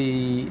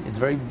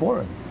very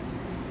boring.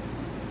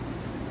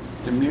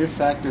 The mere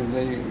fact of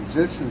the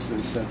existence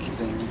of such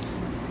things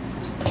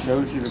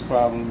shows you the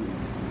problem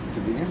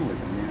to begin with.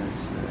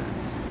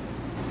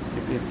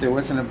 If there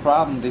wasn't a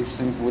problem, these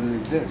things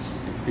wouldn't exist.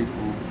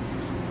 People.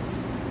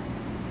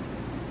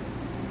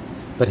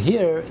 But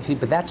here,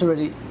 but that's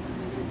already.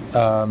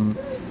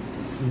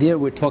 There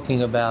we're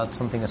talking about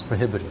something that's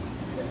prohibited.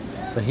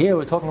 But here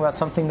we're talking about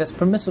something that's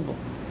permissible.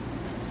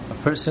 A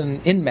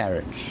person in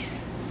marriage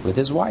with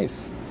his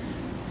wife.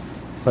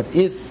 But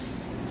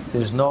if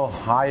there's no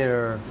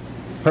higher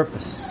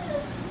purpose,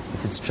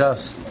 if it's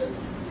just,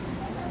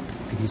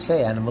 like you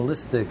say,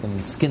 animalistic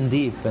and skin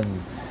deep,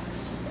 and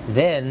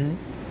then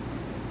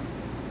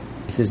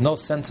if there's no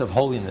sense of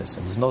holiness,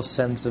 and there's no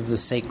sense of the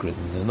sacred,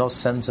 and there's no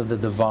sense of the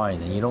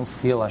divine, and you don't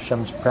feel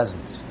Hashem's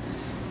presence,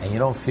 and you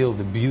don't feel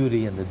the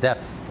beauty and the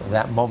depth of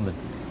that moment,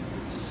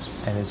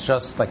 and it's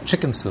just like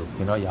chicken soup,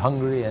 you're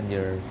hungry and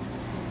you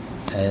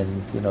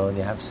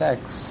have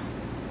sex,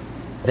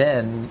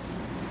 then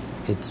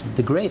it's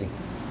degrading.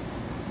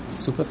 It's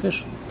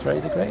superficial. It's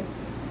very degrading.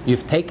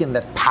 You've taken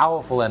that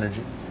powerful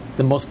energy,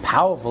 the most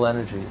powerful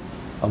energy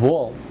of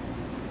all,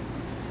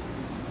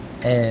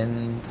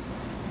 and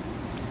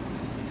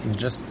you've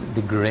just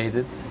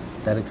degraded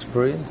that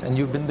experience, and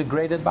you've been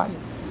degraded by it.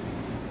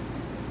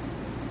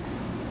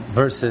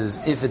 Versus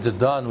if it's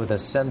done with a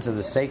sense of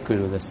the sacred,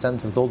 with a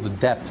sense of all the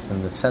depth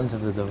and the sense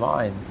of the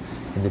divine,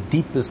 in the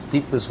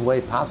deepest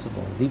way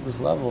possible, deepest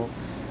level,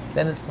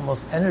 then it's the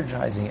most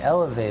energizing,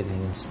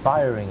 elevating,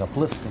 inspiring,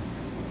 uplifting,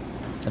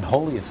 and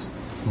holiest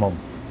moment.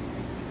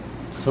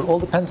 So it all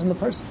depends on the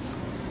person.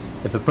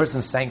 If a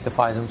person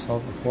sanctifies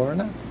himself before or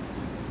not.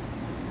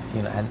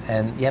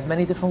 And you have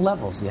many different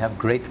levels. You have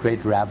great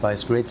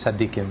rabbis, great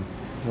tzaddikim,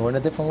 who are in a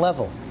different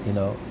level.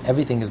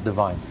 Everything is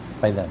divine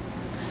by them.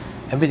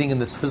 Everything in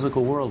this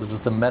physical world is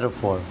just a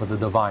metaphor for the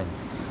divine.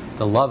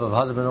 The love of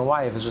husband and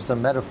wife is just a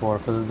metaphor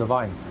for the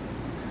divine.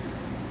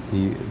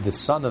 The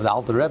son of the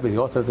Alter Rebbe, the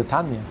author of the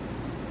Tanya.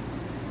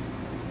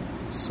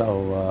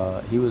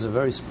 So he was a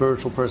very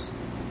spiritual person.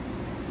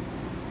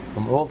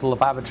 From all the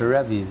Lubavitcher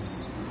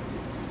Rebbe's,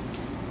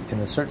 in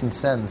a certain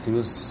sense, he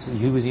was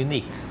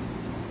unique.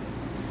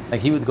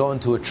 Like he would go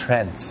into a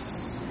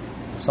trance,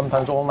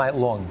 sometimes all night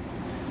long,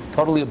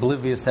 totally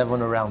oblivious to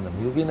everyone around him.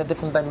 He would be in a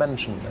different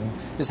dimension. And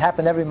this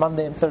happened every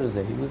Monday and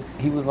Thursday.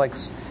 He was like,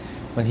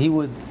 when he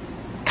would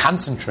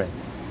concentrate,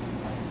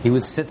 he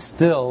would sit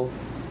still,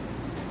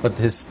 but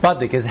his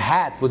spudik, his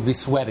hat, would be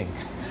sweating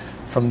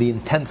from the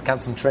intense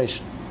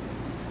concentration.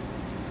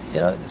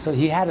 So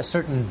he had a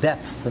certain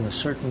depth and a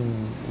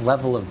certain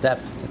level of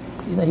depth.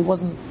 He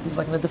was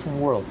like in a different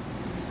world.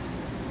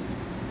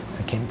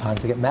 It came time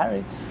to get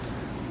married.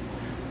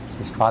 So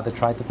his father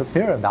tried to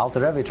prepare him. The Alter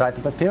Rebbe tried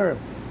to prepare him.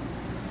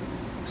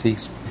 So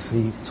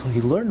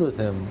he learned with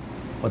him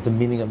what the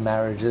meaning of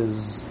marriage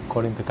is,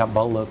 according to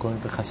Kabbalah,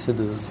 according to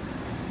Chassidus.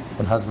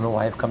 When husband and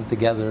wife come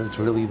together, it's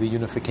really the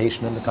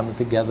unification and the coming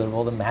together of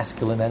all the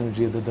masculine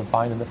energy, of the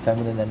divine and the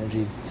feminine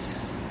energy.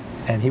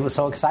 And he was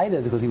so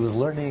excited because he was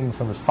learning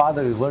from his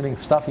father. He was learning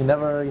stuff he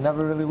never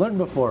really learned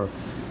before.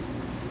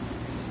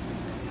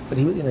 But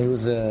he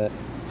was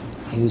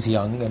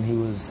young and he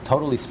was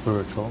totally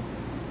spiritual.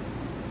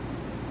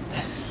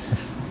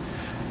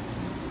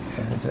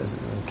 And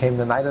it came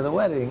the night of the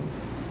wedding,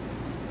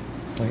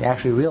 when he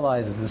actually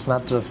realized that it's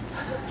not just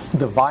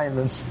divine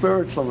and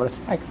spiritual, but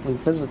it's actually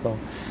physical.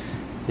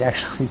 He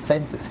actually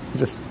fainted. He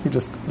just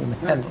couldn't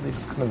handle it. He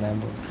just couldn't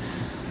handle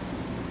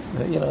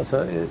it.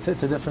 So it's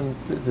a different.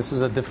 This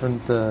is a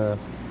different. They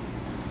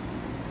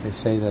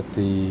say that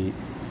the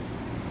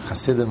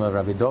Hasidim of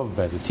Rabbi Dov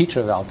Ber, the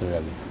teacher of the Alter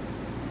Rebbe,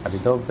 Rabbi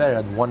Dov Ber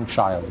had one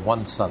child,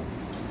 one son.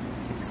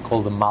 He's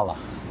called the Malach.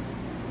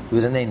 He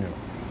was an angel.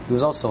 He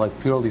was also like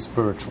purely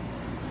spiritual.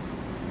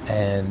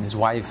 And his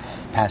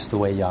wife passed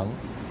away young.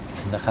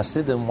 And the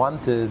Hasidim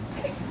wanted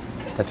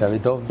that Rabbi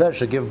Dov Ber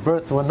should give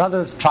birth to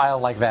another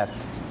child like that.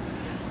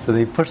 So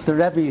they pushed the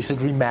Rebbe, he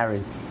should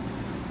remarry.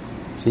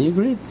 So he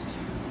agreed.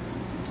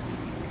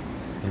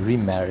 He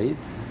remarried.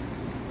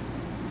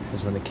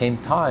 Because when it came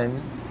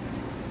time,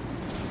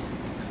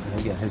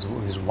 again, his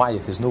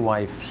wife, his new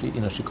wife, she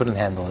couldn't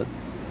handle it.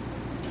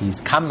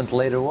 His comment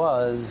later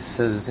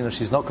says,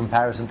 she's no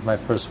comparison to my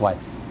first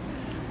wife.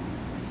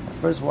 My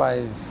first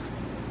wife,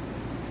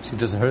 she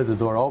just heard the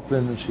door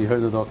open and she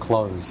heard the door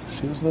close.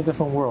 She was in a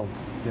different world,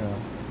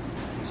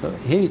 So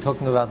here you're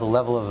talking about the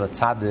level of a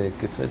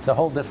tzaddik. It's a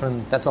whole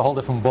different. That's a whole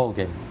different ball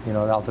game. The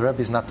Alter Rebbe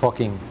is not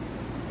talking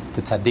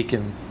to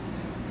tzaddikim.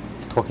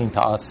 He's talking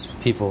to us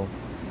people,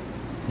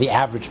 the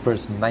average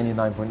person,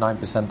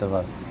 99.9% of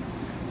us.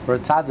 For a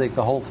tzaddik,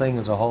 the whole thing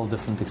is a whole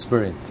different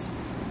experience.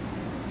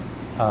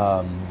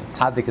 The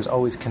tzaddik is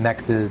always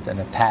connected and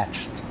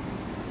attached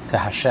to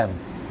Hashem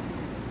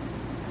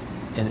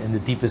in the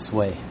deepest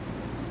way.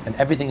 And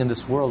everything in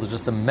this world is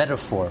just a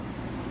metaphor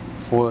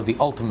for the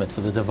ultimate, for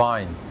the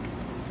divine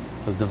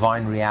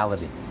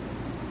reality.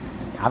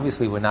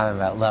 Obviously, we're not on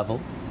that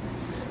level.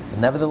 But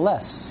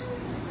nevertheless,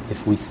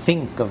 if we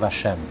think of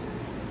Hashem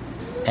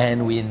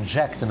and we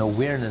inject an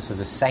awareness of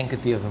the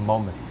sanctity of the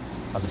moment,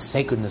 of the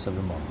sacredness of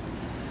the moment,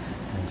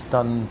 and it's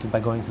done by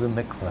going to the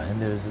mikveh,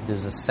 and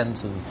there's a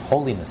sense of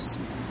holiness,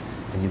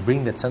 and you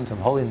bring that sense of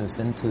holiness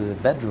into the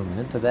bedroom and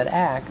into that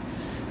act,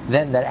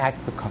 then that act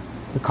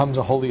becomes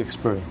a holy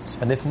experience.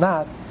 And if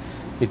not,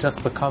 it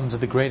just becomes a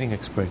degrading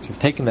experience. You've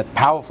taken that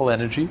powerful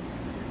energy,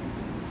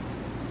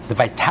 the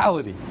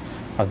vitality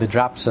of the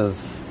drops of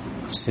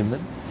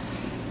semen,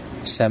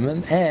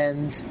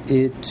 and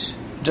it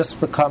just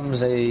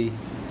becomes a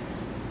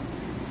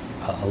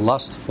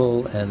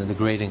lustful and a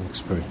degrading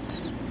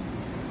experience.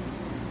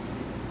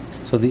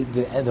 So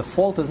the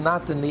fault is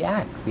not in the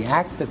act. The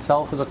act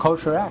itself is a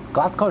kosher act,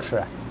 glad kosher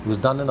act. It was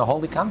done in a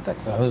holy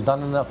context. It was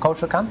done in a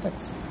kosher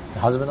context. The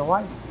husband and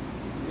wife.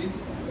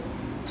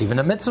 It's even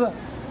a mitzvah.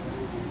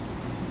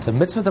 It's a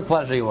mitzvah to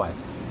pleasure your wife.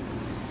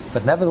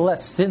 But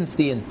nevertheless, since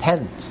the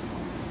intent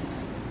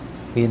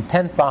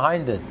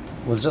behind it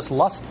was just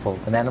lustful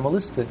and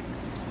animalistic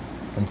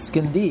and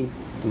skin deep,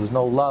 there was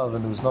no love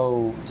and there was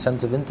no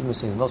sense of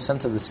intimacy, there was no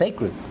sense of the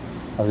sacred,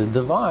 of the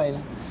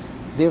divine,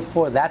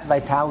 therefore that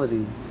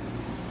vitality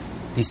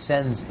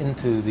descends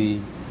into the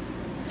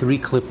three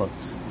klippot,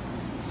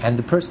 and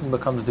the person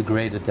becomes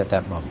degraded at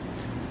that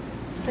moment.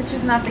 Such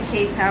is not the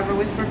case, however,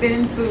 with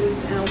forbidden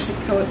foods and illicit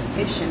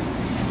coefficient,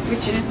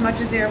 which, inasmuch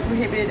as they are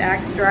prohibited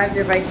acts, derive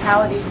their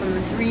vitality from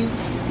the three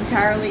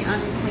entirely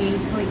unclean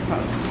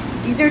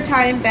klipot. These are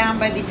tied and bound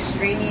by the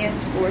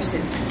extraneous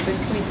forces, the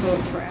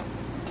klipot forever.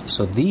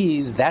 So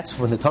that's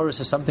when the Torah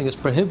says something is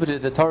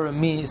prohibited, the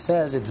Torah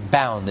says it's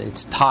bound,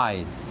 it's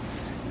tied,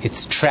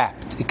 it's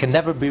trapped. It can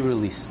never be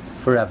released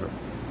forever.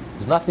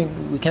 There's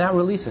nothing, we cannot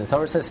release it. The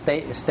Torah says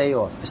stay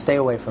off, stay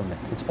away from it.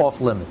 It's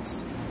off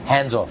limits,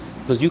 hands off,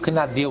 because you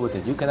cannot deal with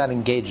it, you cannot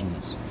engage in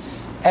this.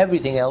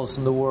 Everything else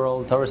in the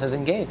world, the Torah says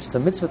engage. It's a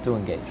mitzvah to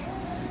engage.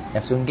 You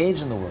have to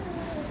engage in the world.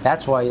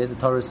 That's why the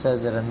Torah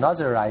says that a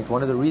Nazirite,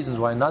 one of the reasons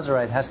why a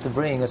Nazirite has to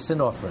bring a sin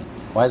offering.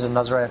 Why does a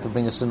Nazirite have to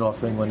bring a sin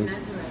offering when he's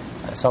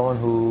someone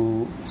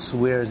who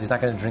swears he's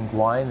not going to drink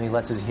wine and he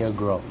lets his hair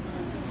grow?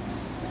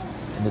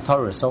 In the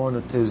Torah,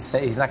 someone who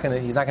say he's not going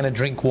to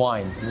drink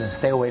wine, he's going to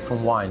stay away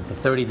from wine for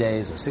 30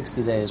 days or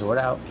 60 days or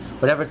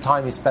whatever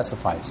time he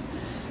specifies.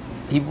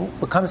 He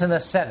becomes an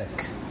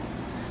ascetic.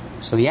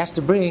 So he has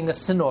to bring a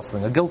sin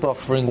offering, a guilt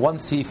offering,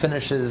 once he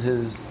finishes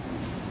his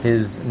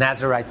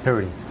Nazirite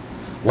period.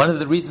 One of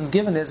the reasons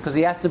given is because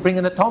he has to bring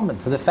an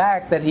atonement for the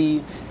fact that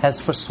he has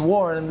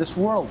forsworn in this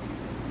world.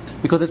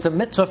 Because it's a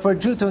mitzvah for a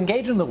Jew to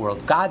engage in the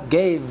world. God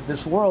gave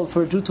this world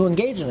for a Jew to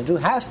engage in. A Jew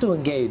has to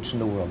engage in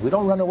the world. We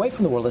don't run away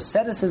from the world.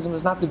 Asceticism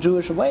is not the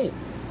Jewish way.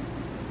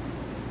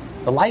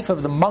 The life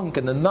of the monk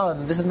and the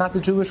nun, this is not the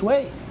Jewish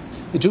way.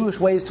 The Jewish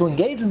way is to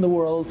engage in the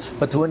world,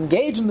 but to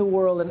engage in the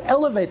world and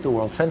elevate the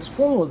world,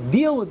 transform the world,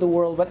 deal with the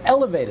world, but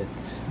elevate it.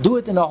 Do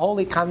it in a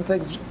holy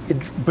context,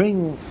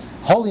 bring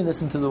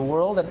holiness into the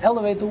world, and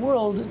elevate the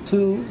world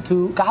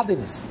to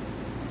godliness.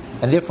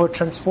 And therefore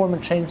transform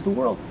and change the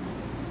world.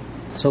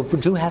 So a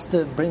Jew has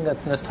to bring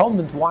an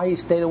atonement why he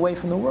stayed away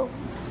from the world.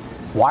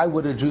 Why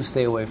would a Jew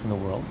stay away from the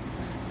world?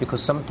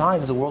 Because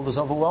sometimes the world is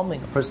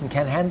overwhelming. A person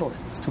can't handle it.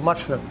 It's too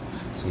much for him.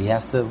 So he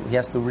has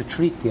to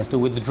retreat. He has to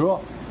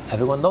withdraw.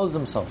 Everyone knows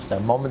themselves. There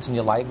are moments in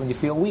your life when you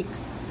feel weak.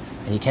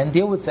 And you can't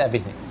deal with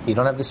everything. You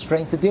don't have the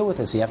strength to deal with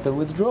it, so you have to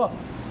withdraw.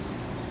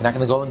 You're not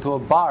going to go into a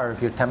bar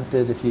if you're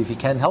tempted, if you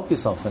can't help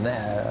yourself. And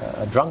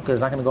a drunkard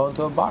is not going to go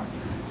into a bar.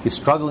 If you're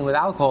struggling with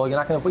alcohol, you're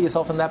not going to put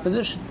yourself in that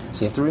position.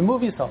 So you have to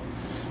remove yourself.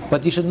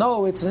 But you should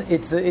know it's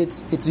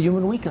a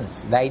human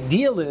weakness. The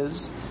ideal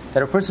is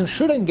that a person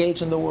should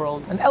engage in the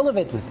world and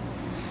elevate with it.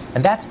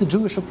 And that's the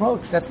Jewish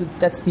approach. That's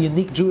the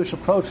unique Jewish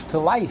approach to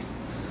life.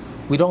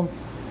 We don't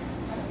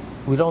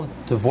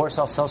divorce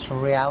ourselves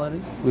from reality.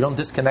 We don't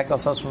disconnect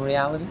ourselves from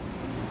reality.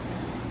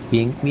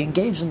 We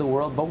engage in the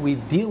world, but we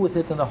deal with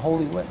it in a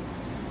holy way.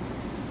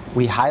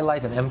 We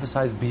highlight and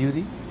emphasize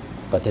beauty,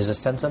 but there's a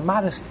sense of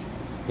modesty.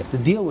 You have to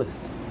deal with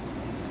it.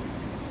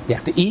 You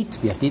have to eat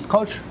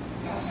kosher.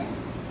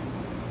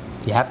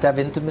 You have to have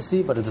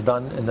intimacy, but it's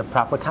done in the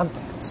proper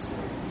context.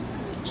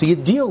 So you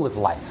deal with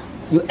life.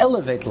 You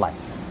elevate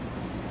life.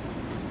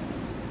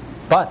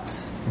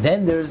 But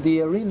then there's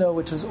the arena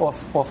which is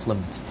off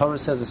limits. The Torah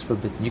says it's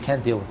forbidden. You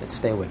can't deal with it.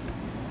 Stay away from it.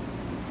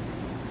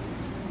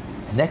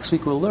 And next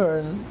week we'll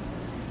learn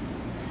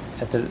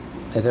that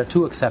there are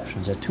two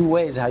exceptions. There are two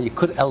ways how you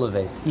could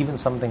elevate even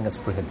something that's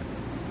prohibited.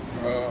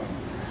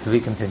 To be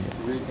continued.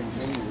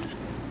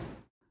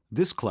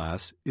 This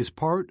class is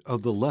part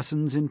of the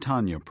Lessons in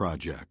Tanya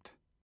project.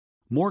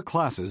 More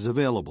classes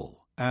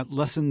available at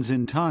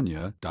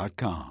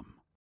lessonsintanya.com.